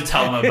time to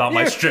tell them about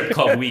my strip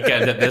club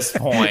weekend at this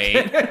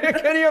point.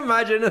 Can you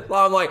imagine?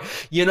 I'm like,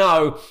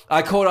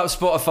 I called up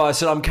Spotify,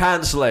 said I'm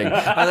cancelling.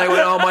 And they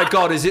went, oh my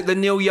God, is it the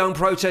Neil Young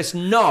protest?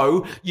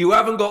 No, you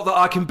haven't got the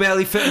I Can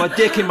Barely Fit My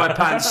Dick in My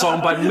Pants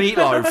song by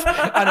Meatloaf.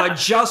 And I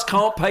just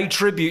can't pay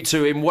tribute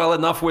to him well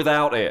enough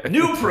without it.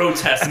 New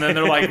protest. And then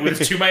they're like, with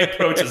too many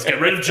protests,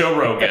 get rid of Joe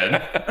Rogan.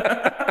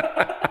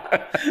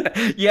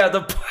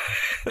 Yeah,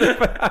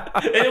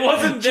 it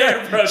wasn't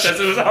their protest,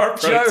 it was our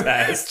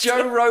protest.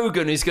 Joe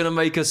Rogan is going to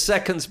make a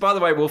second. By the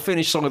way, we'll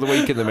finish Song of the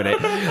Week in a minute.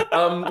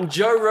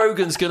 Joe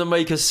Rogan's going to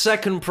make a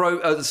second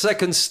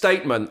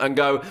statement and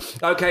go,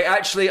 okay,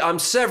 actually, I'm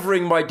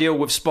severing my deal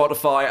with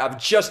Spotify.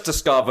 I've just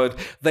discovered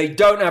they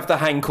don't have the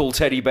Hankel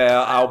Teddy Bear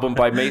album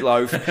by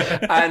Meatloaf,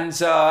 and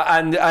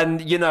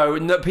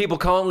people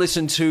can't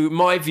listen to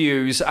my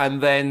views,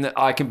 and then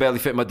I Can Barely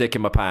Fit My Dick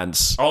in My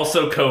Pants.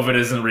 Also, COVID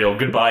isn't real.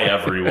 Goodbye,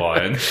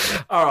 everyone.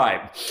 All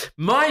right.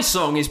 My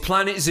song is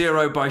Planet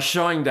Zero by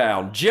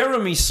Shinedown.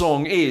 Jeremy's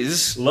song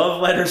is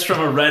Love Letters from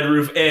a Red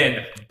Roof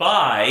Inn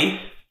by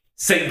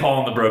St. Paul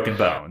and the Broken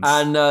Bones.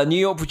 And New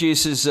York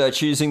producers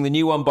choosing the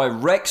new one by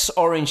Rex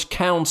Orange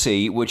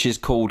County, which is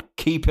called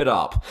Keep It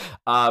Up.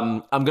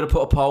 I'm going to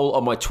put a poll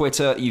on my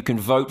Twitter. You can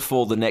vote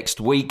for the next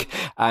week,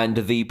 and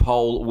the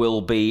poll will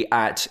be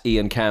at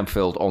Ian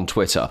Camfield on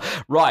Twitter.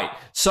 Right,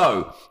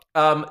 so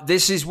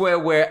this is where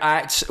we're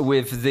at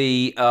with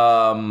the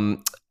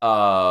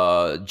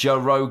Joe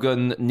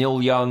Rogan,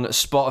 Neil Young,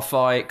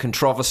 Spotify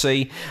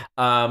controversy.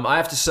 I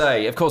have to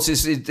say, of course,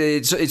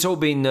 it's all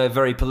been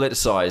very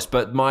politicized,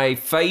 but my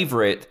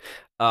favorite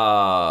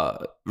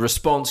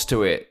response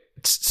to it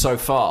so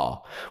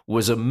far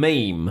was a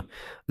meme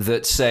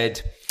that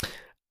said,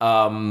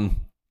 Yoko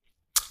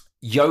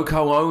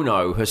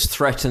Ono has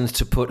threatened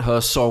to put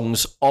her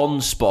songs on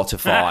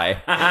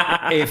Spotify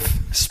if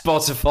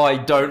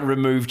Spotify don't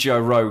remove Joe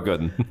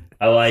Rogan.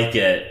 I like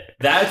it.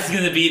 That's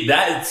going to be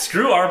that.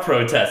 Screw our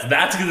protest.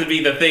 That's going to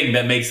be the thing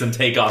that makes them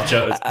take off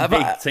Joe Rogan. Have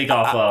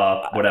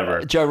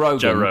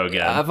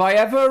I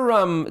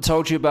ever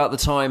told you about the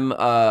time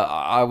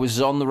I was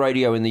on the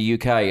radio in the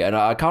UK, and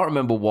I can't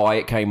remember why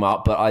it came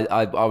up, but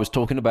I was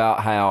talking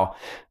about how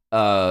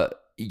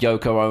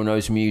Yoko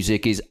Ono's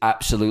music is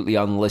absolutely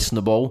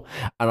unlistenable.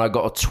 And I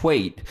got a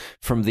tweet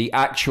from the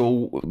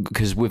actual,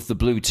 because with the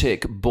blue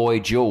tick, Boy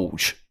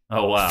George.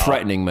 Oh, wow.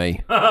 Threatening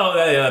me. Oh,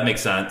 yeah, that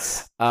makes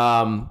sense.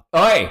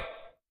 Hey,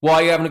 why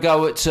are you having a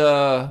go at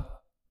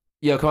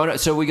Yoko Ono?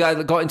 So we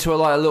got into a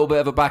little bit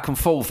of a back and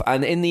forth.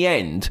 And in the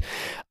end,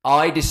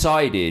 I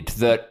decided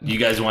that You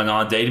guys went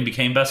on a date and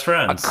became best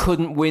friends. I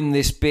couldn't win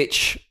this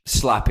bitch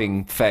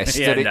slapping fest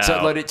Yeah,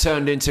 that it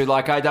turned into.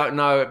 Like, I don't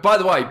know. By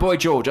the way, Boy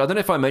George, I don't know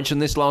if I mentioned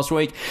this last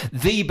week.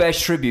 The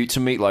best tribute to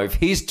Meatloaf.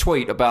 His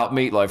tweet about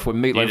Meatloaf when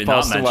Meatloaf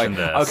passed away.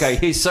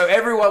 Okay, so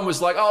everyone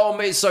was like, "Oh,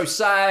 it's so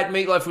sad.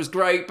 Meatloaf was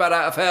great. Bad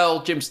Out of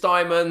Hell. Jim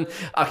Steinman.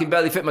 I can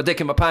barely fit my dick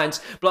in my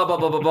pants. Blah blah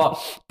blah blah blah."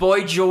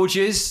 Boy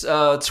George's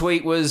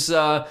tweet was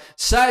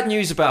sad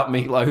news about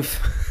Meatloaf.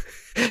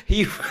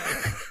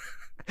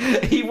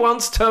 He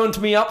once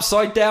turned me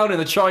upside down in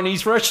a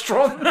Chinese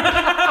restaurant.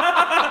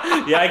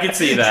 Yeah, I can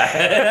see that.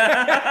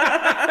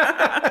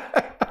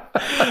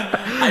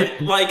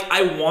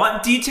 I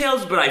want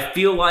details, but I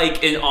feel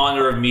like in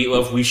honor of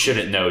Meatloaf, we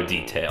shouldn't know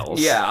details.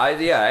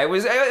 It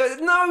was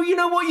no. You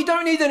know what? You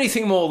don't need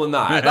anything more than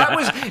that. That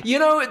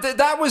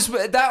was,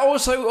 that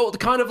also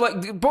kind of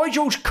like Boy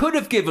George could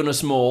have given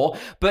us more,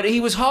 but he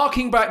was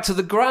harking back to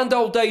the grand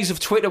old days of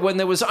Twitter when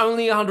there was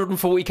only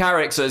 140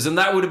 characters, and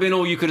that would have been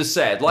all you could have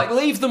said. Like,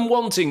 leave them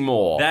wanting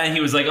more. Then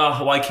he was like,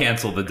 "Oh, why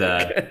cancel the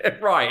dead?"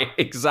 Right?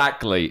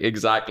 Exactly.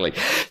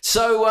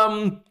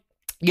 So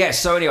yes.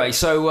 So anyway,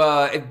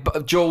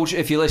 George,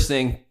 if you're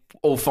listening,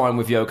 all fine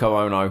with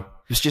Yoko Ono.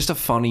 It's just a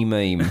funny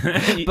meme.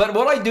 But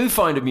what I do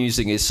find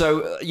amusing is,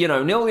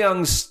 Neil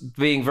Young's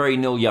being very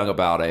Neil Young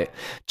about it.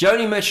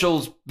 Joni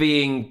Mitchell's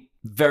being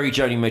very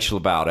Joni Mitchell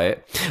about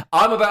it.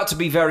 I'm about to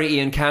be very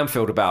Ian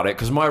Camfield about it,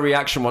 because my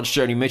reaction once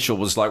Joni Mitchell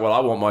was like, well, I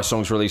want my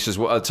songs released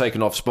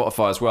taken off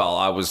Spotify as well.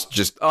 I was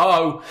just,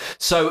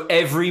 so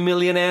every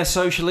millionaire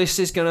socialist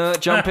is going to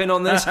jump in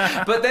on this.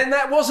 But then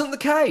that wasn't the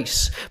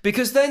case,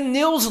 because then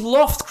Nils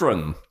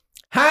Lofgren,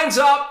 hands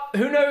up,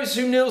 who knows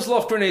who Nils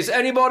Lofgren is?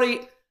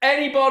 Anybody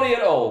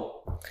at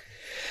all?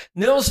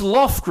 Nils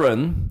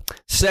Lofgren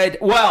said,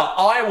 well,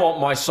 I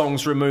want my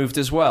songs removed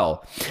as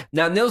well.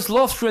 Now, Nils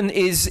Lofgren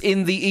is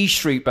in the E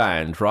Street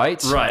Band,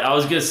 right? Right. I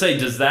was going to say,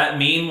 does that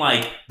mean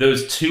like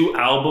those 2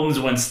 albums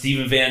when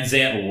Steven Van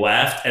Zandt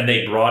left and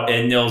they brought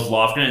in Nils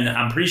Lofgren, and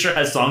I'm pretty sure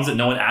has songs that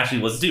no one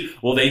actually listens to,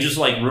 will they just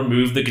like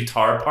remove the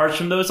guitar parts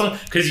from those songs?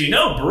 Because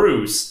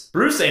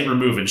Bruce ain't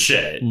removing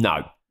shit.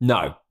 No.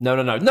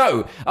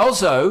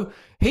 Also,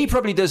 he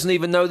probably doesn't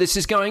even know this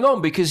is going on,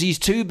 because he's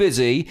too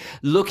busy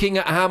looking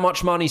at how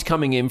much money's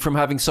coming in from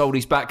having sold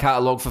his back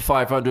catalogue for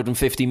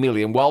 $550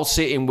 million while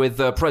sitting with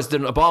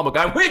President Obama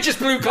going, we're just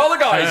blue collar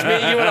guys,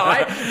 me, you and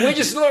I.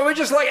 We're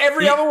just like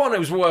every other one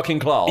who's working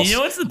class. You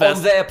know what's the best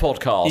on their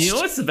podcast? You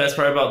know what's the best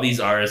part about these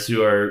artists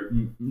who are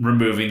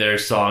removing their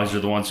songs, are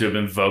the ones who have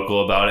been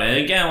vocal about it. And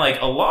again, like,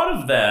 a lot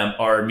of them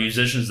are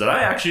musicians that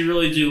I actually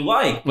really do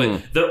like,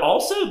 but they're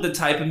also the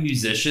type of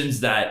musicians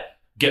that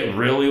get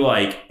really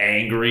like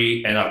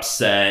angry and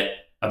upset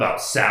about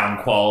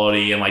sound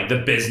quality and like the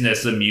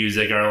business of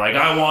music, or like,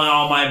 I want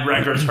all my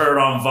records heard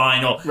on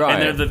vinyl. Right.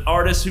 And they're the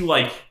artists who,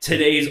 like,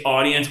 today's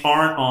audience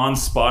aren't on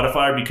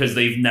Spotify because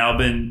they've now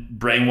been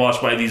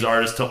brainwashed by these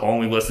artists to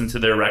only listen to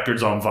their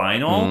records on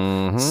vinyl.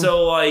 Mm-hmm.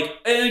 So like,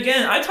 and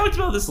again, I talked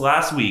about this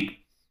last week.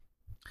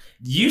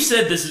 You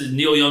said this is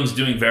Neil Young's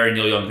doing very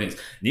Neil Young things.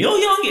 Neil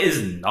Young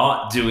is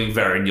not doing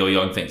very Neil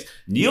Young things.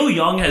 Neil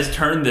Young has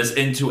turned this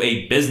into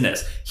a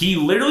business. He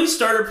literally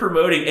started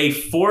promoting a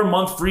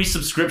 4-month free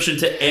subscription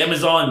to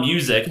Amazon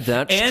Music.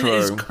 That's and true.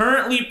 is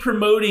currently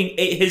promoting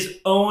his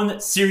own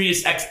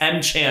Sirius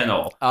XM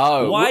channel.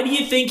 Oh. Why do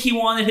you think he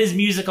wanted his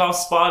music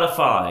off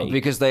Spotify?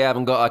 Because they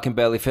haven't got I Can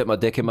Barely Fit My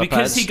Dick in My Pants.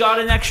 Because he got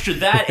an extra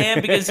that,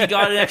 and because he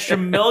got an extra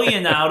 $1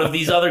 million out of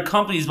these other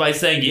companies by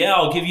saying, yeah,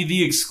 I'll give you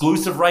the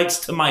exclusive rights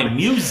to my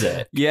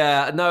music.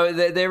 Yeah, no,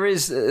 there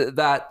is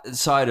that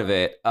side of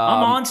it.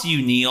 I'm on to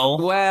you, Neil.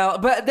 Well,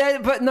 but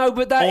that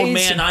Old is...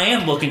 man, I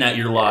am looking at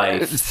your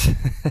life.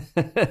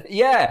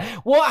 Yeah,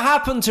 what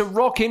happened to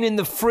rocking in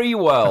the free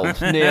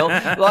world, Neil?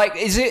 Like,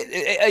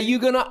 are you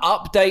gonna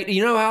update?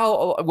 You know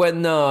how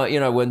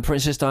when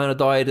Princess Diana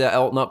died,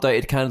 Elton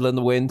updated "Candle in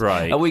the Wind."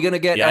 Right. Are we gonna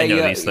get I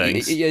know these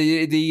things.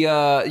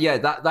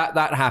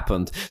 That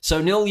happened.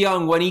 So Neil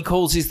Young, when he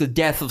causes the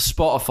death of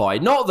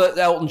Spotify, not that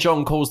Elton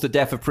John caused the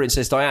death of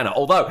Princess Diana,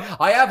 although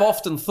I have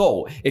often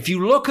thought, if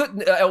you look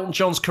at Elton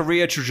John's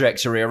career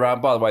trajectory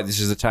around, by the way, this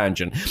is a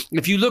tangent.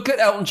 If you look at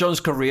Elton John's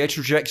career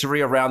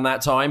trajectory around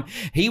that time,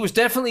 he was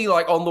definitely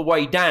like on the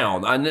way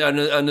down and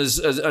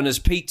has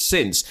peaked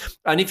since.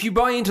 And if you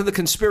buy into the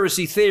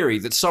conspiracy theory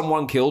that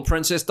someone killed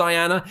Princess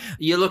Diana,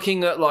 you're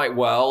looking at like,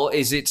 well,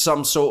 is it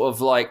some sort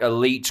of like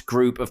elite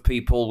group of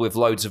people with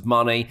loads of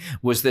money?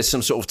 Was there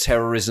some sort of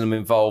terrorism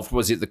involved?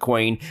 Was it the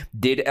Queen?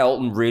 Did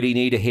Elton really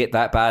need a hit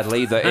that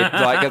badly that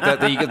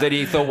that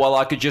he thought, well,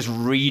 I could just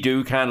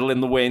redo Candle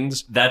in the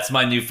Wind? That's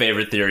my new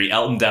favorite theory.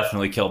 Elton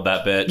definitely killed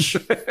that bitch.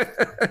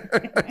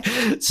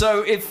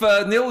 So if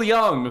Neil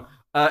Young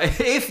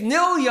If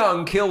Neil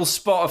Young kills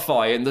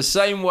Spotify in the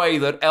same way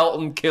that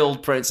Elton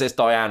killed Princess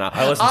Diana,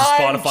 I listen to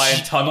Spotify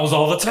in tunnels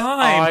all the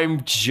time.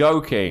 I'm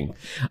joking.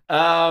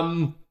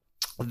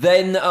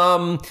 Then,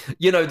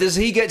 does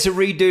he get to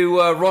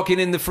redo Rockin'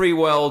 in the Free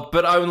World,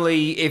 but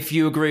only if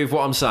you agree with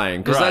what I'm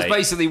saying? Because that's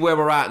basically where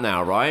we're at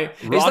now, right?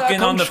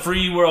 Rockin' on the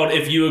Free World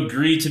if you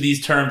agree to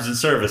these terms and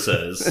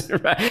services.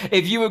 Right.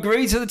 If you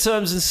agree to the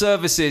terms and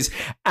services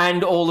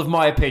and all of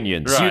my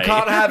opinions. Right. You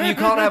can't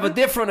have a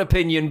different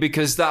opinion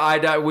because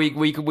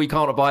we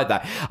can't abide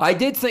that. I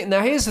did think,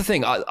 now here's the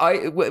thing,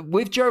 I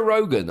with Joe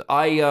Rogan,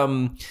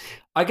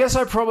 I guess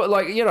I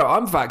probably,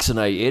 I'm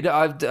vaccinated.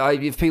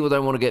 If people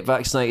don't want to get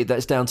vaccinated,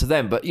 that's down to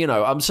them. But,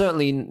 I'm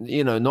certainly,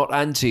 not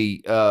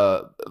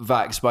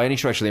anti-vax by any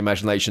stretch of the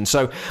imagination.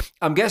 So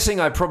I'm guessing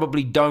I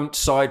probably don't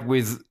side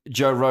with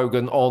Joe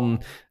Rogan on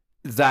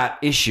that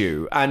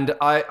issue. And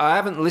I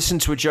haven't listened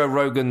to a Joe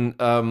Rogan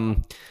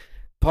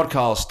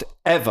podcast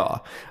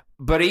ever.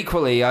 But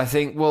equally, I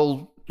think,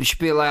 well, you should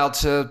be allowed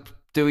to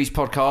do his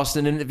podcast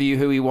and interview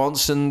who he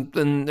wants and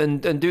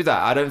do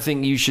that. I don't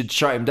think you should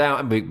shut him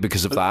down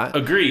because of that.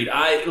 Agreed.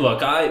 I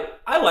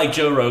like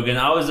Joe Rogan.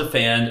 I was a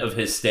fan of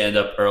his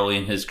stand-up early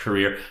in his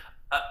career.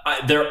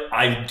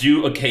 I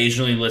do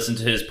occasionally listen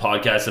to his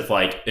podcast if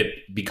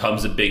it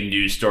becomes a big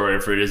news story or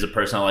if it is a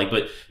person I like.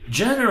 But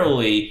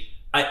generally,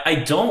 I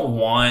don't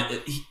want...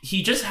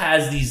 He just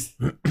has these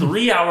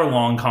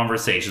 3-hour-long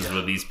conversations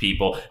with these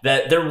people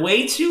that they're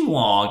way too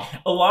long.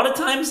 A lot of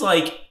times,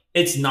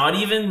 it's not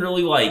even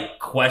really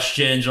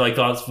questions or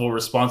thoughtful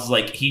responses.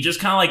 He just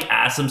kind of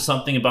asks them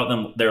something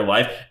about their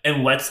life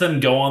and lets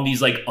them go on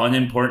these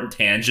unimportant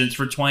tangents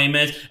for 20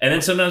 minutes. And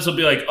then sometimes they'll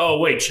be like, oh,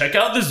 wait, check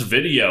out this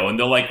video. And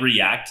they'll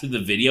react to the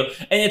video.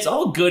 And it's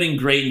all good and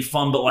great and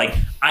fun. But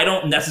I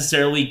don't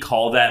necessarily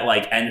call that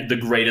the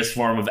greatest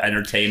form of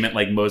entertainment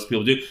like most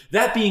people do.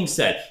 That being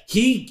said,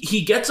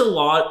 he gets a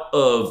lot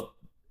of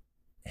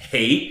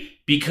hate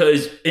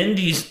because in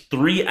these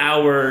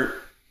 3-hour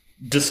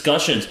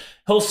discussions,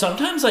 he'll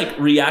sometimes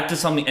react to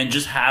something and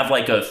just have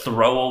a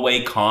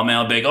throwaway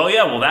comment, like, oh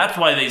yeah, well that's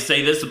why they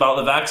say this about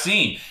the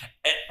vaccine,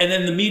 and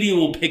then the media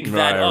will pick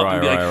that up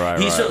and be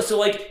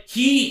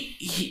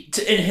he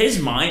in his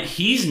mind,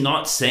 he's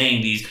not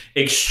saying these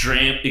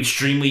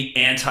extremely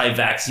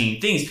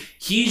anti-vaccine things.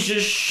 He's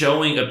just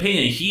showing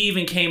opinion. He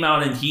even came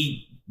out and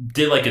he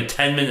did a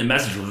 10-minute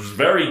message, which was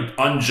very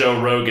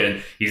un-Joe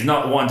Rogan. He's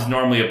not one to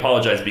normally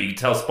apologize, but you can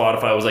tell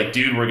Spotify was like,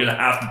 dude, we're going to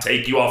have to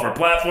take you off our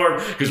platform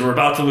because we're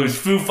about to lose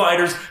Foo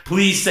Fighters.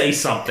 Please say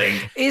something.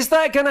 Is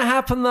that going to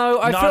happen,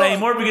 though? Not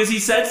anymore because he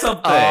said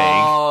something.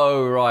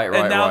 Oh, right.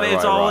 And now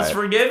it's all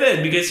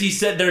forgiven because he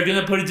said they're going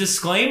to put a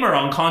disclaimer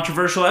on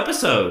controversial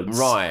episodes.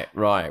 Right.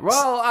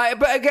 Well,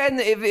 but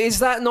again, is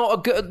that not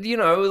a good,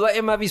 let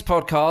him have his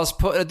podcast,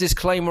 put a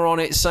disclaimer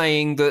on it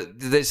saying that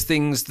there's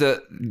things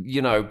that,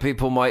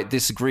 people might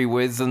disagree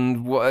with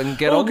and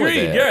get on with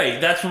it.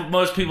 Right. That's what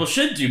most people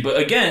should do. But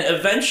again,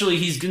 eventually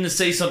he's going to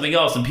say something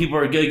else and people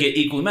are going to get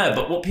equally mad.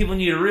 But what people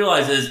need to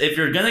realize is if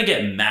you're going to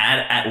get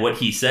mad at what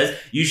he says,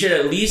 you should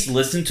at least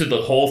listen to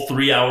the whole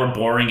 3-hour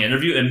boring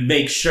interview and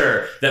make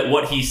sure that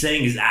what he's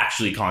saying is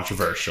actually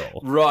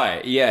controversial.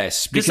 Right.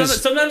 Yes.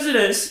 Because sometimes it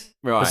is.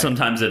 Right. But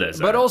sometimes it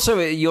isn't. But also,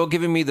 you're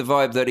giving me the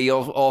vibe that he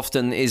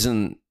often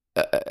isn't.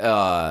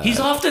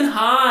 He's often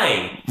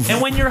high, and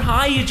when you're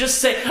high you just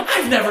say,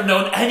 I've never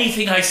known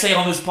anything I say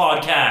on this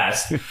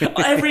podcast.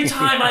 Every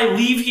time I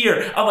leave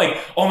here I'm like,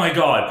 oh my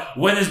god,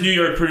 when is New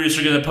York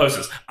producer gonna post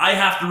this? I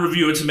have to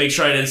review it to make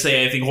sure I didn't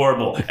say anything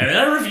horrible, and then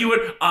I review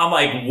it, I'm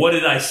like, what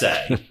did I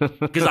say?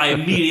 Because I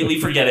immediately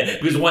forget it,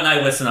 because when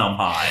I listen I'm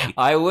high.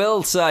 I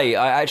will say,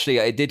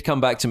 it did come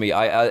back to me.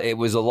 It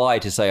was a lie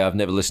to say I've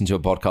never listened to a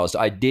podcast.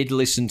 I did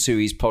listen to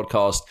his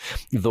podcast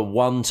the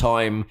one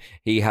time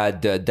he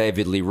had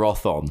David Lee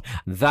Roth on.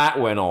 That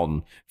went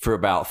on for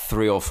about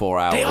 3 or 4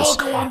 hours. They all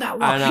go on that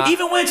long, and,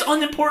 even when it's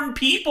unimportant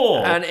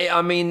people. And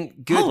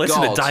good I'll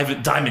listen God. to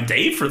Diamond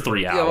Dave for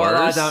 3 hours. Yeah, well,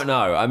 I don't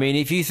know. I mean,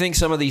 if you think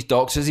some of these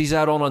doctors he's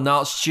had on are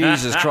nuts,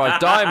 Jesus Christ,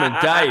 Diamond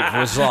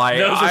Dave was like...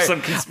 Those are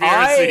some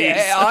conspiracies.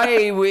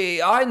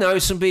 I know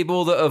some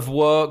people that have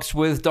worked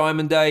with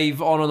Diamond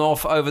Dave on and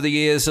off over the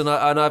years, and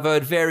I've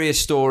heard various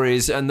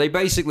stories, and they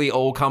basically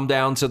all come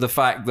down to the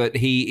fact that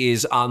he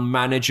is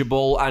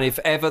unmanageable, and if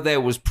ever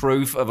there was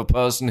proof of a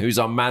person who's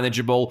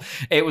unmanageable,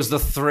 it was the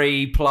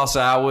 3+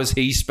 hours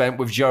he spent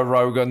with Joe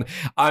Rogan.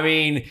 I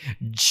mean,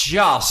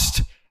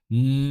 just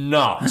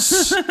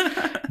nuts.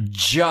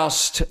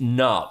 Just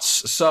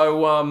nuts.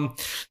 So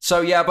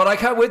yeah, but I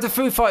can't, with the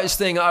Foo Fighters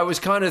thing, I was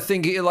kind of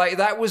thinking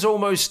that was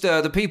almost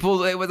the people,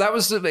 that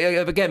was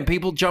again,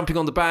 people jumping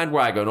on the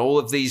bandwagon, all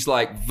of these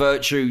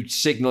virtue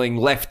signaling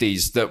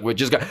lefties that were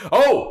just going,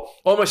 oh,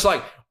 almost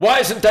like, Why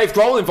isn't Dave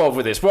Grohl involved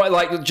with this? Why,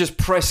 like, just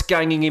press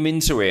ganging him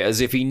into it as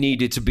if he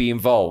needed to be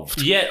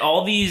involved? Yet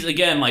all these,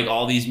 again, like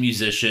all these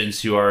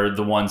musicians who are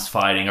the ones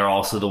fighting are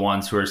also the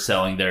ones who are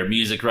selling their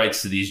music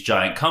rights to these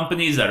giant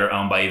companies that are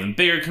owned by even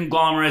bigger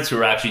conglomerates who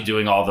are actually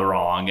doing all the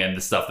wrong and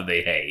the stuff that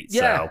they hate.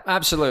 Yeah, So,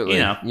 absolutely. you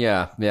know.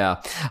 Yeah.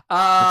 it's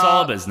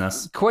all a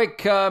business.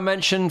 Quick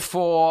mention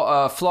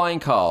for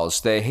flying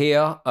cars. They're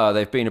here.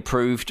 They've been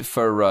approved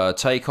for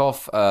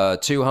takeoff.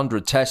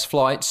 200 test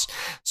flights.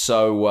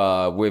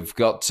 So we've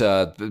got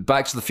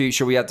Back to the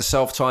Future. We had the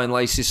self-tying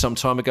laces some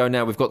time ago.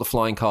 Now we've got the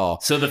flying car.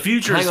 So the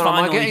future is Hang on, am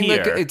I finally getting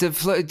here.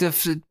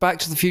 the Back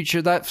to the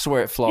Future? That's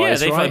where it Yeah, flies,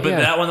 they right? but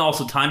that one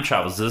also time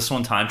travels. Is this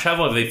one time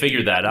travel? Have they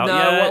figured that out No,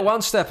 yet?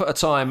 one step at a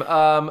time.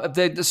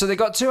 So they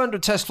got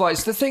 200 test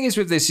flights. The thing is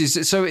with this is,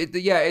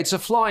 it's a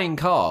flying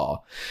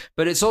car,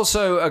 but it's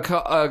also a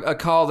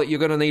car that you're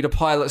going to need a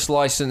pilot's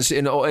license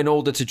in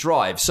order to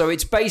drive. So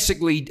it's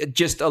basically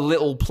just a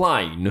little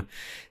plane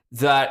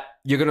that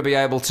you're going to be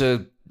able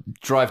to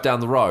drive down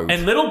the road.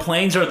 And little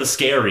planes are the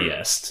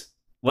scariest.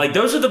 Like,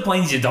 those are the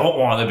planes you don't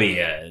want to be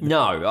in.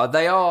 No,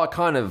 they are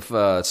kind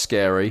of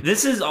scary.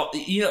 This is, let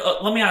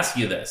me ask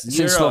you this. It's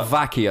in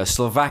Slovakia.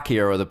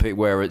 Slovakia are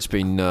where it's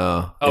been.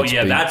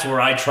 That's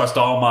where I trust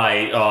all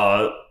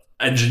my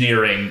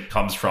engineering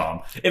comes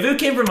from. If it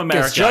came from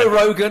America, Yes, Joe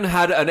Rogan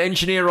had an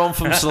engineer on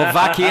from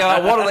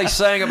Slovakia. What are they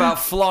saying about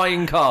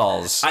flying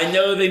cars? I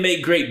know they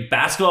make great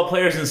basketball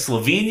players in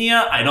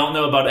Slovenia. I don't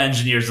know about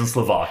engineers in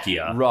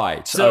Slovakia.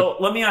 Right. So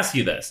let me ask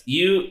you this: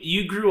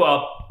 you grew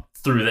up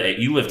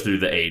you lived through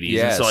the 80s,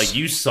 Yes. and so like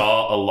you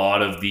saw a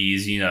lot of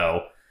these,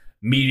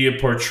 media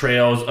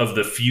portrayals of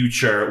the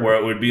future where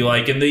it would be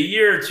like in the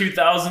year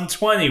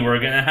 2020 we're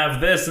gonna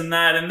have this and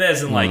that and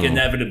this, and like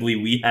inevitably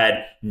we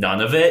had none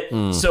of it.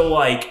 So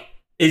like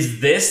is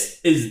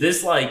this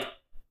the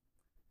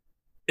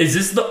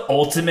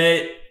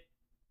ultimate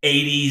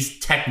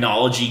 80s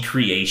technology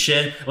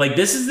creation? Like,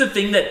 this is the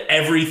thing that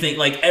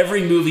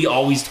every movie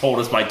always told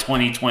us by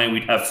 2020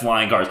 we'd have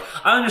flying cars.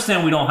 I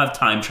understand we don't have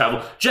time travel.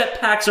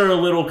 Jetpacks are a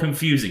little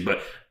confusing,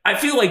 but I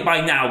feel like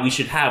by now we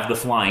should have the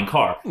flying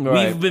car.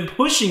 Right. We've been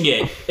pushing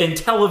it in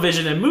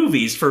television and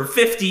movies for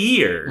 50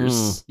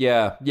 years.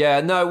 Yeah.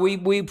 No,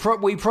 we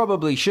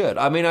probably should.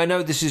 I mean, I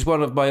know this is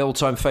one of my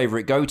all-time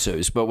favorite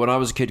go-tos, but when I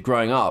was a kid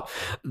growing up,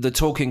 the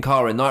talking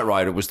car in Knight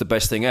Rider was the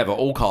best thing ever.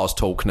 All cars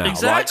talk now,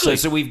 Exactly. right?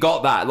 So we've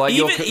got that. Like,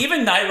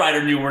 Even Knight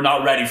Rider knew we're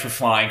not ready for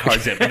flying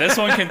cars yet, but this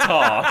one can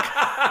talk.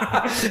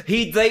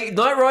 Knight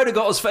Rider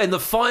got us in the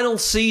final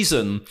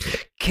season.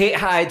 Kit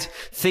had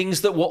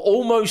things that were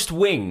almost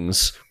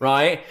wings,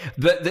 right?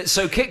 But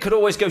so Kit could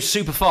always go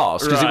super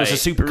fast because it was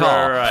a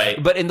supercar.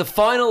 Right. But in the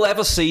final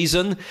ever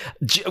season,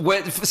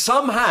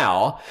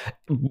 somehow,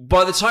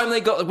 by the time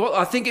they got,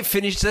 I think it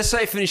finished. Let's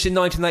say it finished in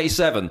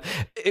 1987.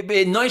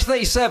 In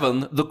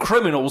 1987, the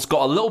criminals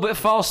got a little bit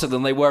faster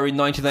than they were in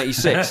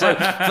 1986. So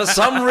for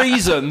some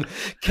reason,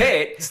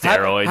 Kit,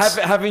 Steroids.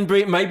 having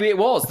been, maybe it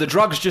was the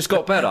drugs just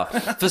got better.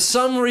 For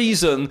some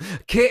reason,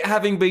 Kit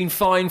having been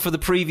fine for the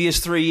previous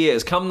 3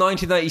 years. Come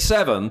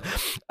 1987,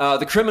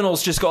 the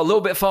criminals just got a little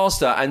bit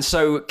faster, and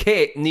so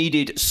Kit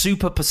needed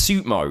super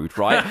pursuit mode,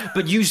 right?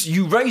 But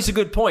you raise a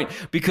good point,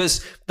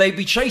 because they'd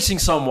be chasing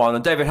someone,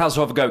 and David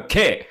Hasselhoff would go,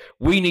 Kit,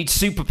 we need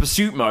super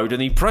pursuit mode,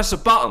 and he'd press a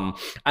button,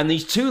 and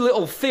these two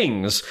little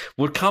things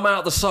would come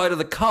out the side of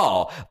the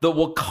car that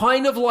were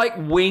kind of like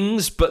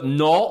wings, but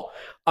not.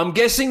 I'm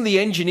guessing the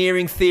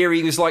engineering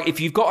theory was like,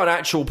 if you've got an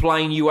actual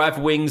plane, you have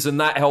wings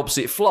and that helps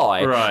it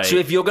fly. Right. So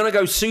if you're going to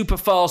go super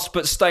fast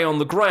but stay on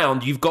the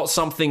ground, you've got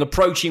something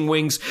approaching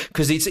wings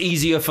because it's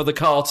easier for the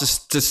car to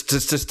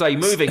stay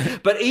moving.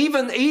 But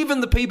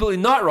even the people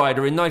in Knight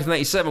Rider in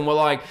 1987 were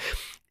like,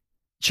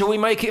 shall we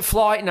make it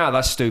fly? No,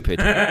 that's stupid.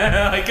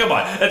 Like, come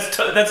on. That's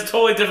a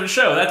totally different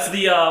show. That's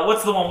the,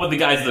 what's the one with the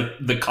guy's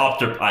the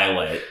copter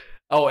pilot?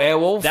 Oh,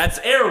 Airwolf? That's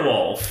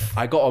Airwolf.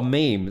 I got a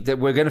meme that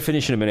we're going to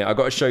finish in a minute. I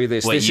got to show you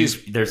this. Wait,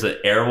 there's an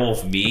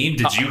Airwolf meme?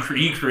 Did you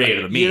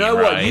created a meme? You know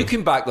right? what? You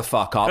can back the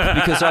fuck up,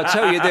 because I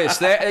tell you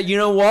this. You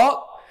know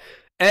what?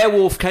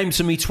 Airwolf came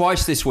to me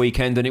twice this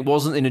weekend, and it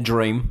wasn't in a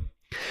dream.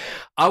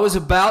 I was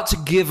about to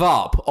give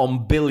up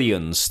on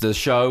Billions, the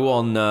show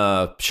on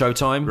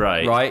Showtime.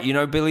 Right? You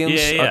know Billions?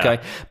 Yeah.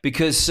 Okay.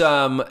 Because,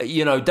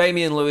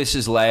 Damian Lewis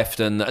has left,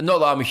 and not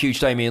that I'm a huge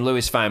Damian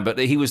Lewis fan, but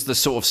he was the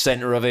sort of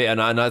center of it,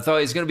 and I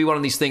thought it's going to be one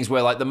of these things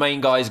where, like, the main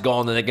guy's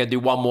gone, and they're going to do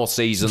one more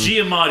season.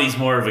 Giamatti's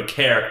more of a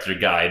character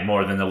guy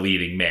more than a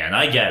leading man.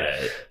 I get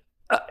it.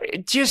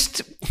 Here's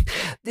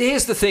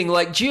the thing,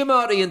 like,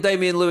 Giamatti and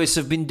Damian Lewis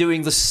have been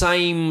doing the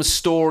same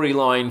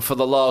storyline for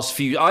the last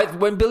few.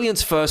 When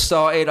Billions first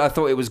started, I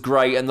thought it was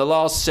great, and the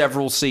last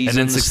several seasons.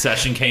 And then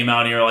Succession came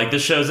out, and you're like,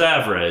 this show's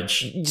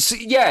average.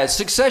 Yeah,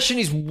 Succession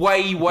is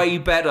way, way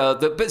better.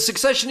 But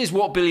Succession is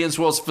what Billions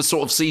was for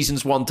sort of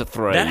seasons 1 to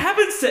 3. That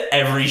happens to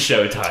every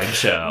Showtime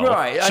show.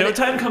 Right.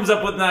 Showtime comes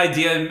up with an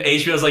idea, and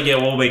HBO's like, yeah,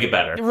 we'll make it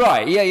better.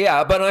 Right,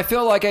 yeah. But I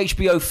feel like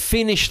HBO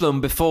finished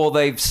them before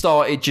they've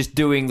started just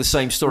doing the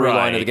same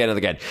storyline again and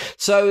again.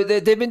 So So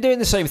they've been doing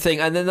the same thing,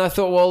 and then I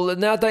thought, well,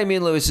 now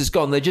Damian Lewis is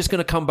gone. They're just going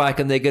to come back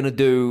and they're going to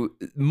do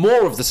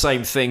more of the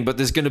same thing, but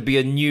there's going to be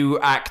a new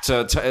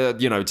actor,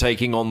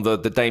 taking on the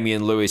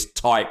Damian Lewis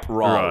type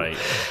role.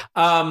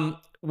 Right.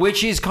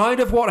 Which is kind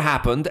of what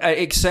happened,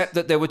 except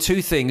that there were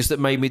two things that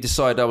made me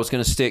decide I was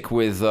going to stick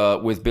with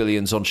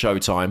Billions on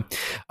Showtime.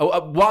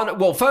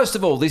 Well, first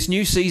of all, this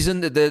new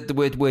season,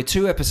 we're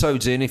 2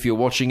 episodes in, if you're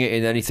watching it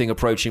in anything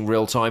approaching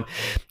real time.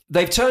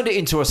 They've turned it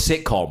into a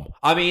sitcom.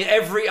 I mean,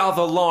 every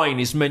other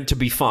line is meant to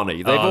be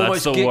funny. They've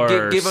almost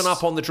given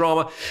up on the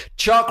drama.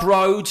 Chuck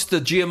Rhodes, the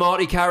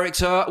Giamatti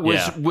character,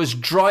 was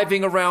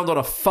driving around on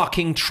a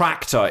fucking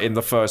tractor in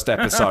the first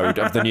episode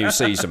of the new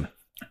season.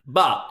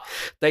 But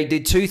they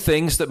did 2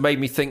 things that made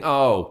me think,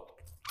 oh,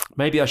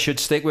 maybe I should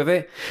stick with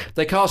it.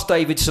 They cast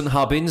Davidson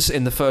Hubbins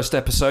in the first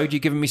episode. You're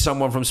giving me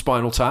someone from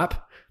Spinal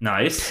Tap.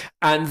 Nice.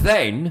 And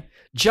then,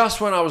 just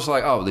when I was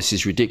like, oh, this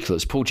is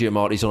ridiculous, Paul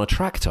Giamatti's on a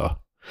tractor.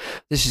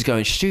 This is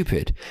going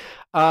stupid.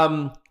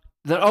 Then,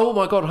 oh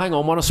my God, hang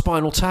on, one of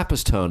Spinal Tap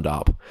has turned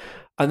up.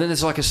 And then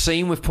there's like a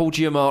scene with Paul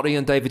Giamatti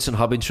and Davidson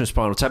Hubbins from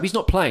Spinal Tap. He's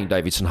not playing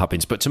Davidson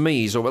Hubbins, but to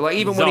me, he's always like,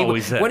 even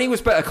when he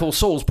was Better Call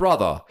Saul's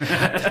brother.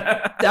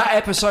 That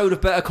episode of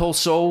Better Call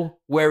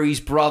Saul where his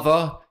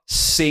brother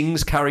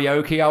sings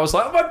karaoke, I was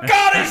like, oh my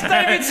God, it's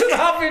Davidson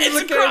Hubbins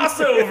It's again. a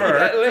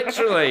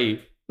crossover.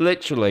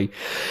 Literally.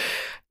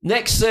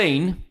 Next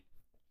scene.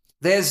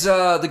 There's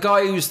the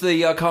guy who's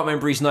I can't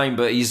remember his name,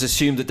 but he's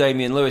assumed the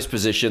Damian Lewis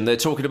position. They're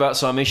talking about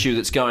some issue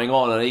that's going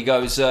on, and he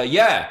goes,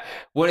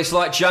 well, it's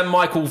like Jan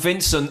Michael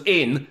Vincent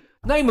in,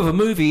 name of a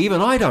movie,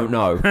 even I don't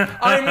know.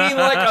 I mean,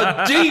 like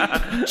a deep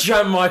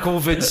Jan Michael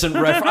Vincent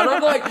reference. And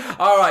I'm like,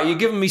 all right, you're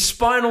giving me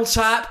Spinal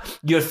Tap,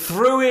 you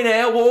threw in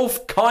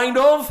Airwolf, kind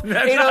of, in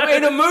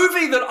a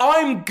movie that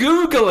I'm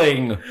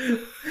Googling.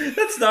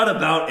 That's not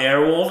about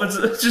Airwolf.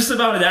 It's just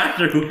about an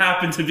actor who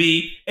happened to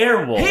be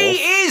Airwolf. He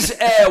is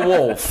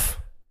Airwolf.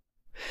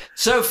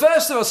 So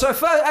first of all,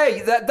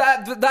 A,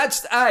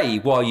 that's A,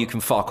 why you can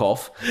fuck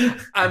off,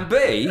 and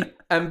B,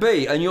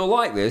 and you'll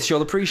like this,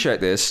 you'll appreciate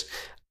this.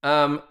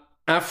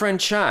 Our friend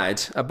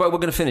Chad, but we're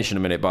going to finish in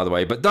a minute, by the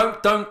way. But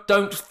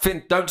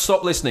don't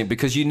stop listening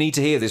because you need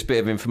to hear this bit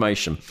of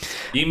information.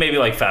 You maybe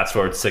like fast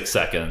forward 6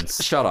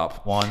 seconds. Shut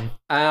up. 1,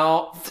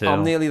 Al, 2,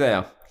 I'm nearly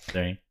there.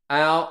 3.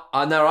 Al,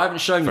 no, I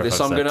haven't shown you this.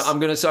 So I'm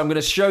gonna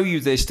show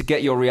you this to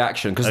get your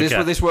reaction because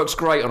this works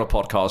great on a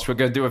podcast. We're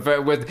going to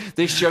do with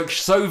this joke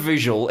so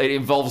visual it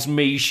involves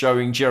me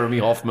showing Jeremy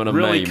Hoffman a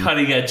really meme.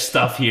 Cutting edge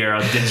stuff here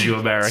on Did You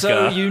America.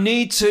 So you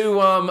need to,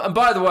 and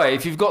by the way,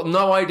 if you've got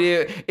no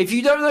idea, if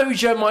you don't know who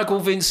Jan Michael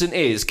Vincent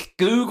is,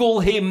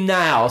 Google him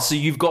now so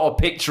you've got a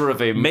picture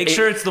of him. Make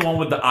sure it's the one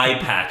with the eye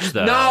patch,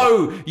 though.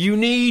 No, you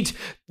need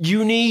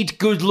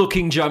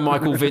good-looking Jan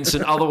Michael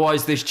Vincent,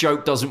 otherwise this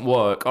joke doesn't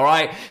work, all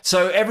right?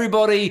 So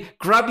everybody,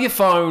 grab your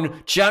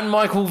phone, Jan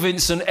Michael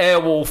Vincent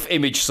Airwolf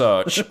image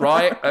search,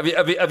 right? Have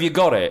you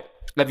got it?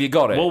 Have you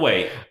got it? We'll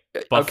wait.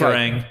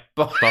 Buffering.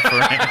 Okay.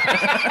 Buffering.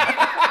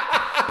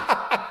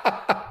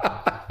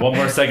 One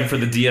more second for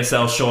the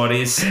DSL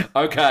shorties.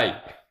 Okay.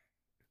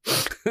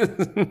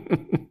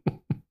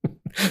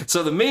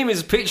 So the meme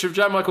is a picture of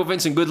Jan Michael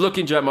Vincent,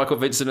 good-looking Jan Michael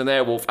Vincent and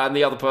Airwolf, and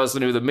the other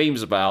person who the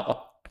meme's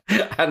about.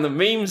 And the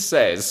meme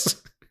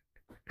says,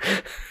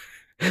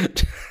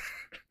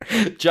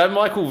 Jan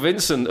Michael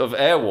Vincent of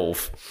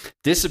Airwolf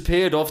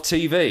disappeared off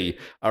TV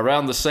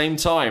around the same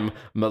time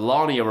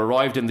Melania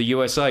arrived in the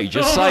USA.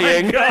 Just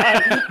saying.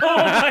 Oh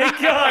my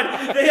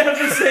God. They have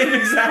the same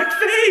exact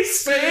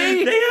face.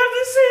 See? They have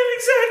the same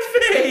exact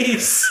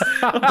face.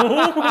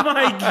 Oh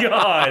my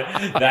God.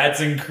 That's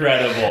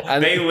incredible.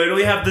 And they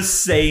literally have the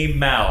same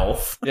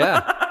mouth.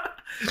 Yeah.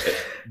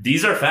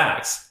 These are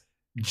facts.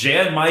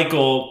 Jan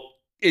Michael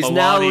is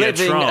Melania now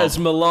living Trump. as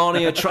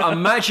Melania Trump.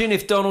 Imagine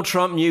if Donald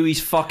Trump knew he's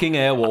fucking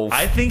Airwolf.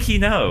 I think he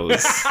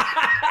knows.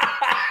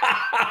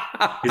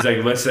 He's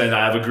like, listen,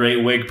 I have a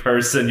great wig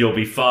person. You'll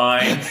be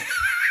fine.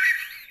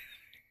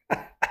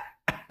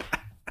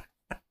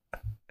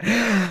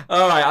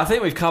 All right, I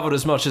think we've covered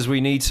as much as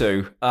we need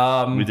to.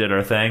 We did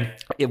our thing.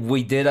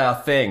 We did our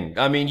thing.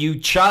 I mean, you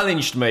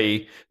challenged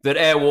me that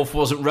Airwolf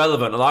wasn't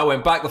relevant, and I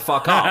went back the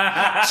fuck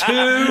up.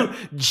 2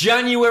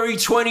 January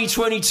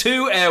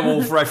 2022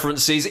 Airwolf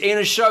references in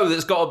a show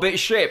that's got a bit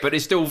shit, but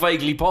is still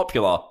vaguely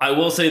popular. I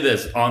will say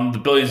this on the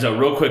Billions note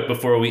real quick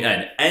before we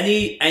end.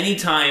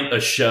 Anytime a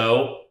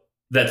show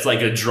that's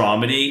like a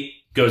dramedy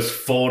goes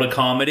full to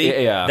comedy,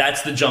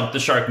 that's the jump the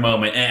shark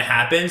moment, and it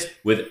happens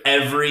with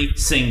every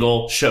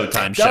single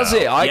Showtime show. Does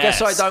it? I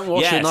guess I don't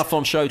watch enough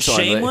on Showtime.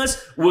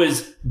 Shameless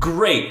was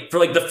great for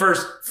like the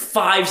first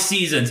 5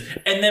 seasons,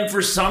 and then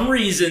for some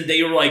reason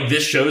they were like,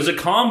 this show's a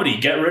comedy,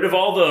 get rid of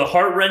all the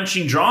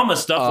heart-wrenching drama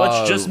stuff,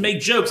 let's just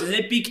make jokes, and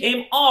it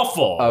became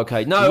awful.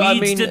 Okay, no, Weeds I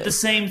mean, did the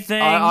same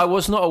thing. I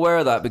was not aware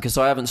of that because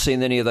I haven't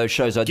seen any of those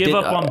shows. Give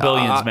up on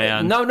Billions,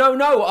 man. No,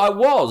 I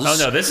was. Oh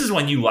no, this is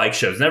when you like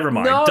shows. Never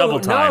mind. Double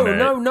time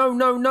it.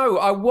 No,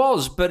 I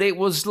was, but it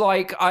was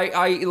like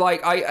when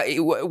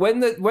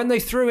they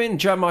threw in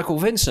Jan Michael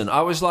Vincent,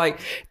 I was like,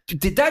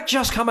 Did that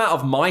just come out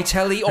of my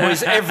telly, or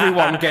is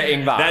everyone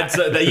getting that? That's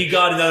that you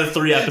got another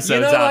 3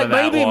 episodes out like of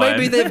that maybe one.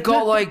 maybe they've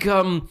got like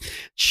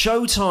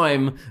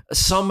Showtime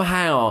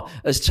somehow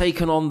has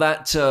taken on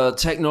that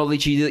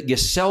technology that your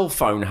cell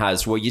phone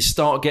has, where you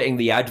start getting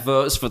the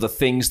adverts for the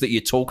things that you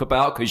talk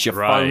about because your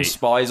phone Right.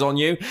 spies on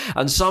you,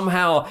 and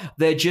somehow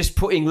they're just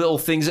putting little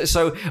things.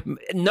 So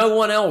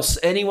anyone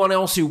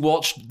else who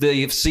watched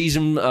the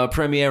season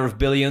premiere of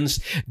Billions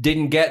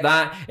didn't get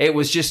that. It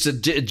was just a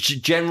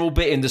general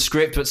bit in the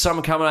script, but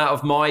some coming out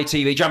of my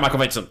TV. John Michael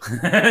Vincent.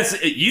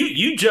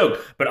 you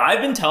joke, but I've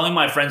been telling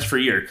my friends for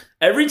years.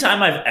 Every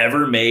time I've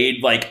ever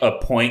made like a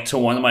point to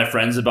one of my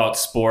friends about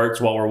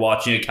sports while we're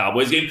watching a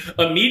Cowboys game,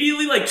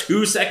 immediately like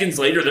 2 seconds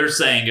later they're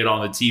saying it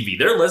on the TV.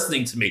 They're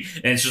listening to me,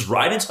 and it's just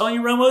right in Tony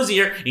Romo's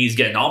ear, and he's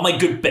getting all my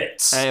good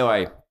bits.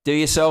 Anyway, do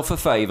yourself a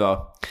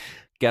favor.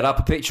 Get up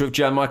a picture of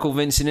Jan Michael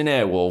Vincent in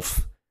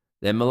Airwolf,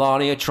 then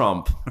Melania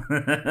Trump.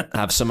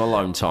 Have some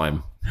alone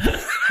time.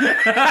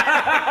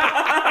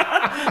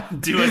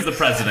 Do as the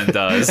president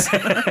does.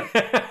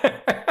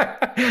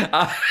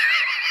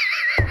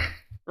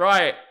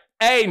 Right.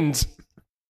 End.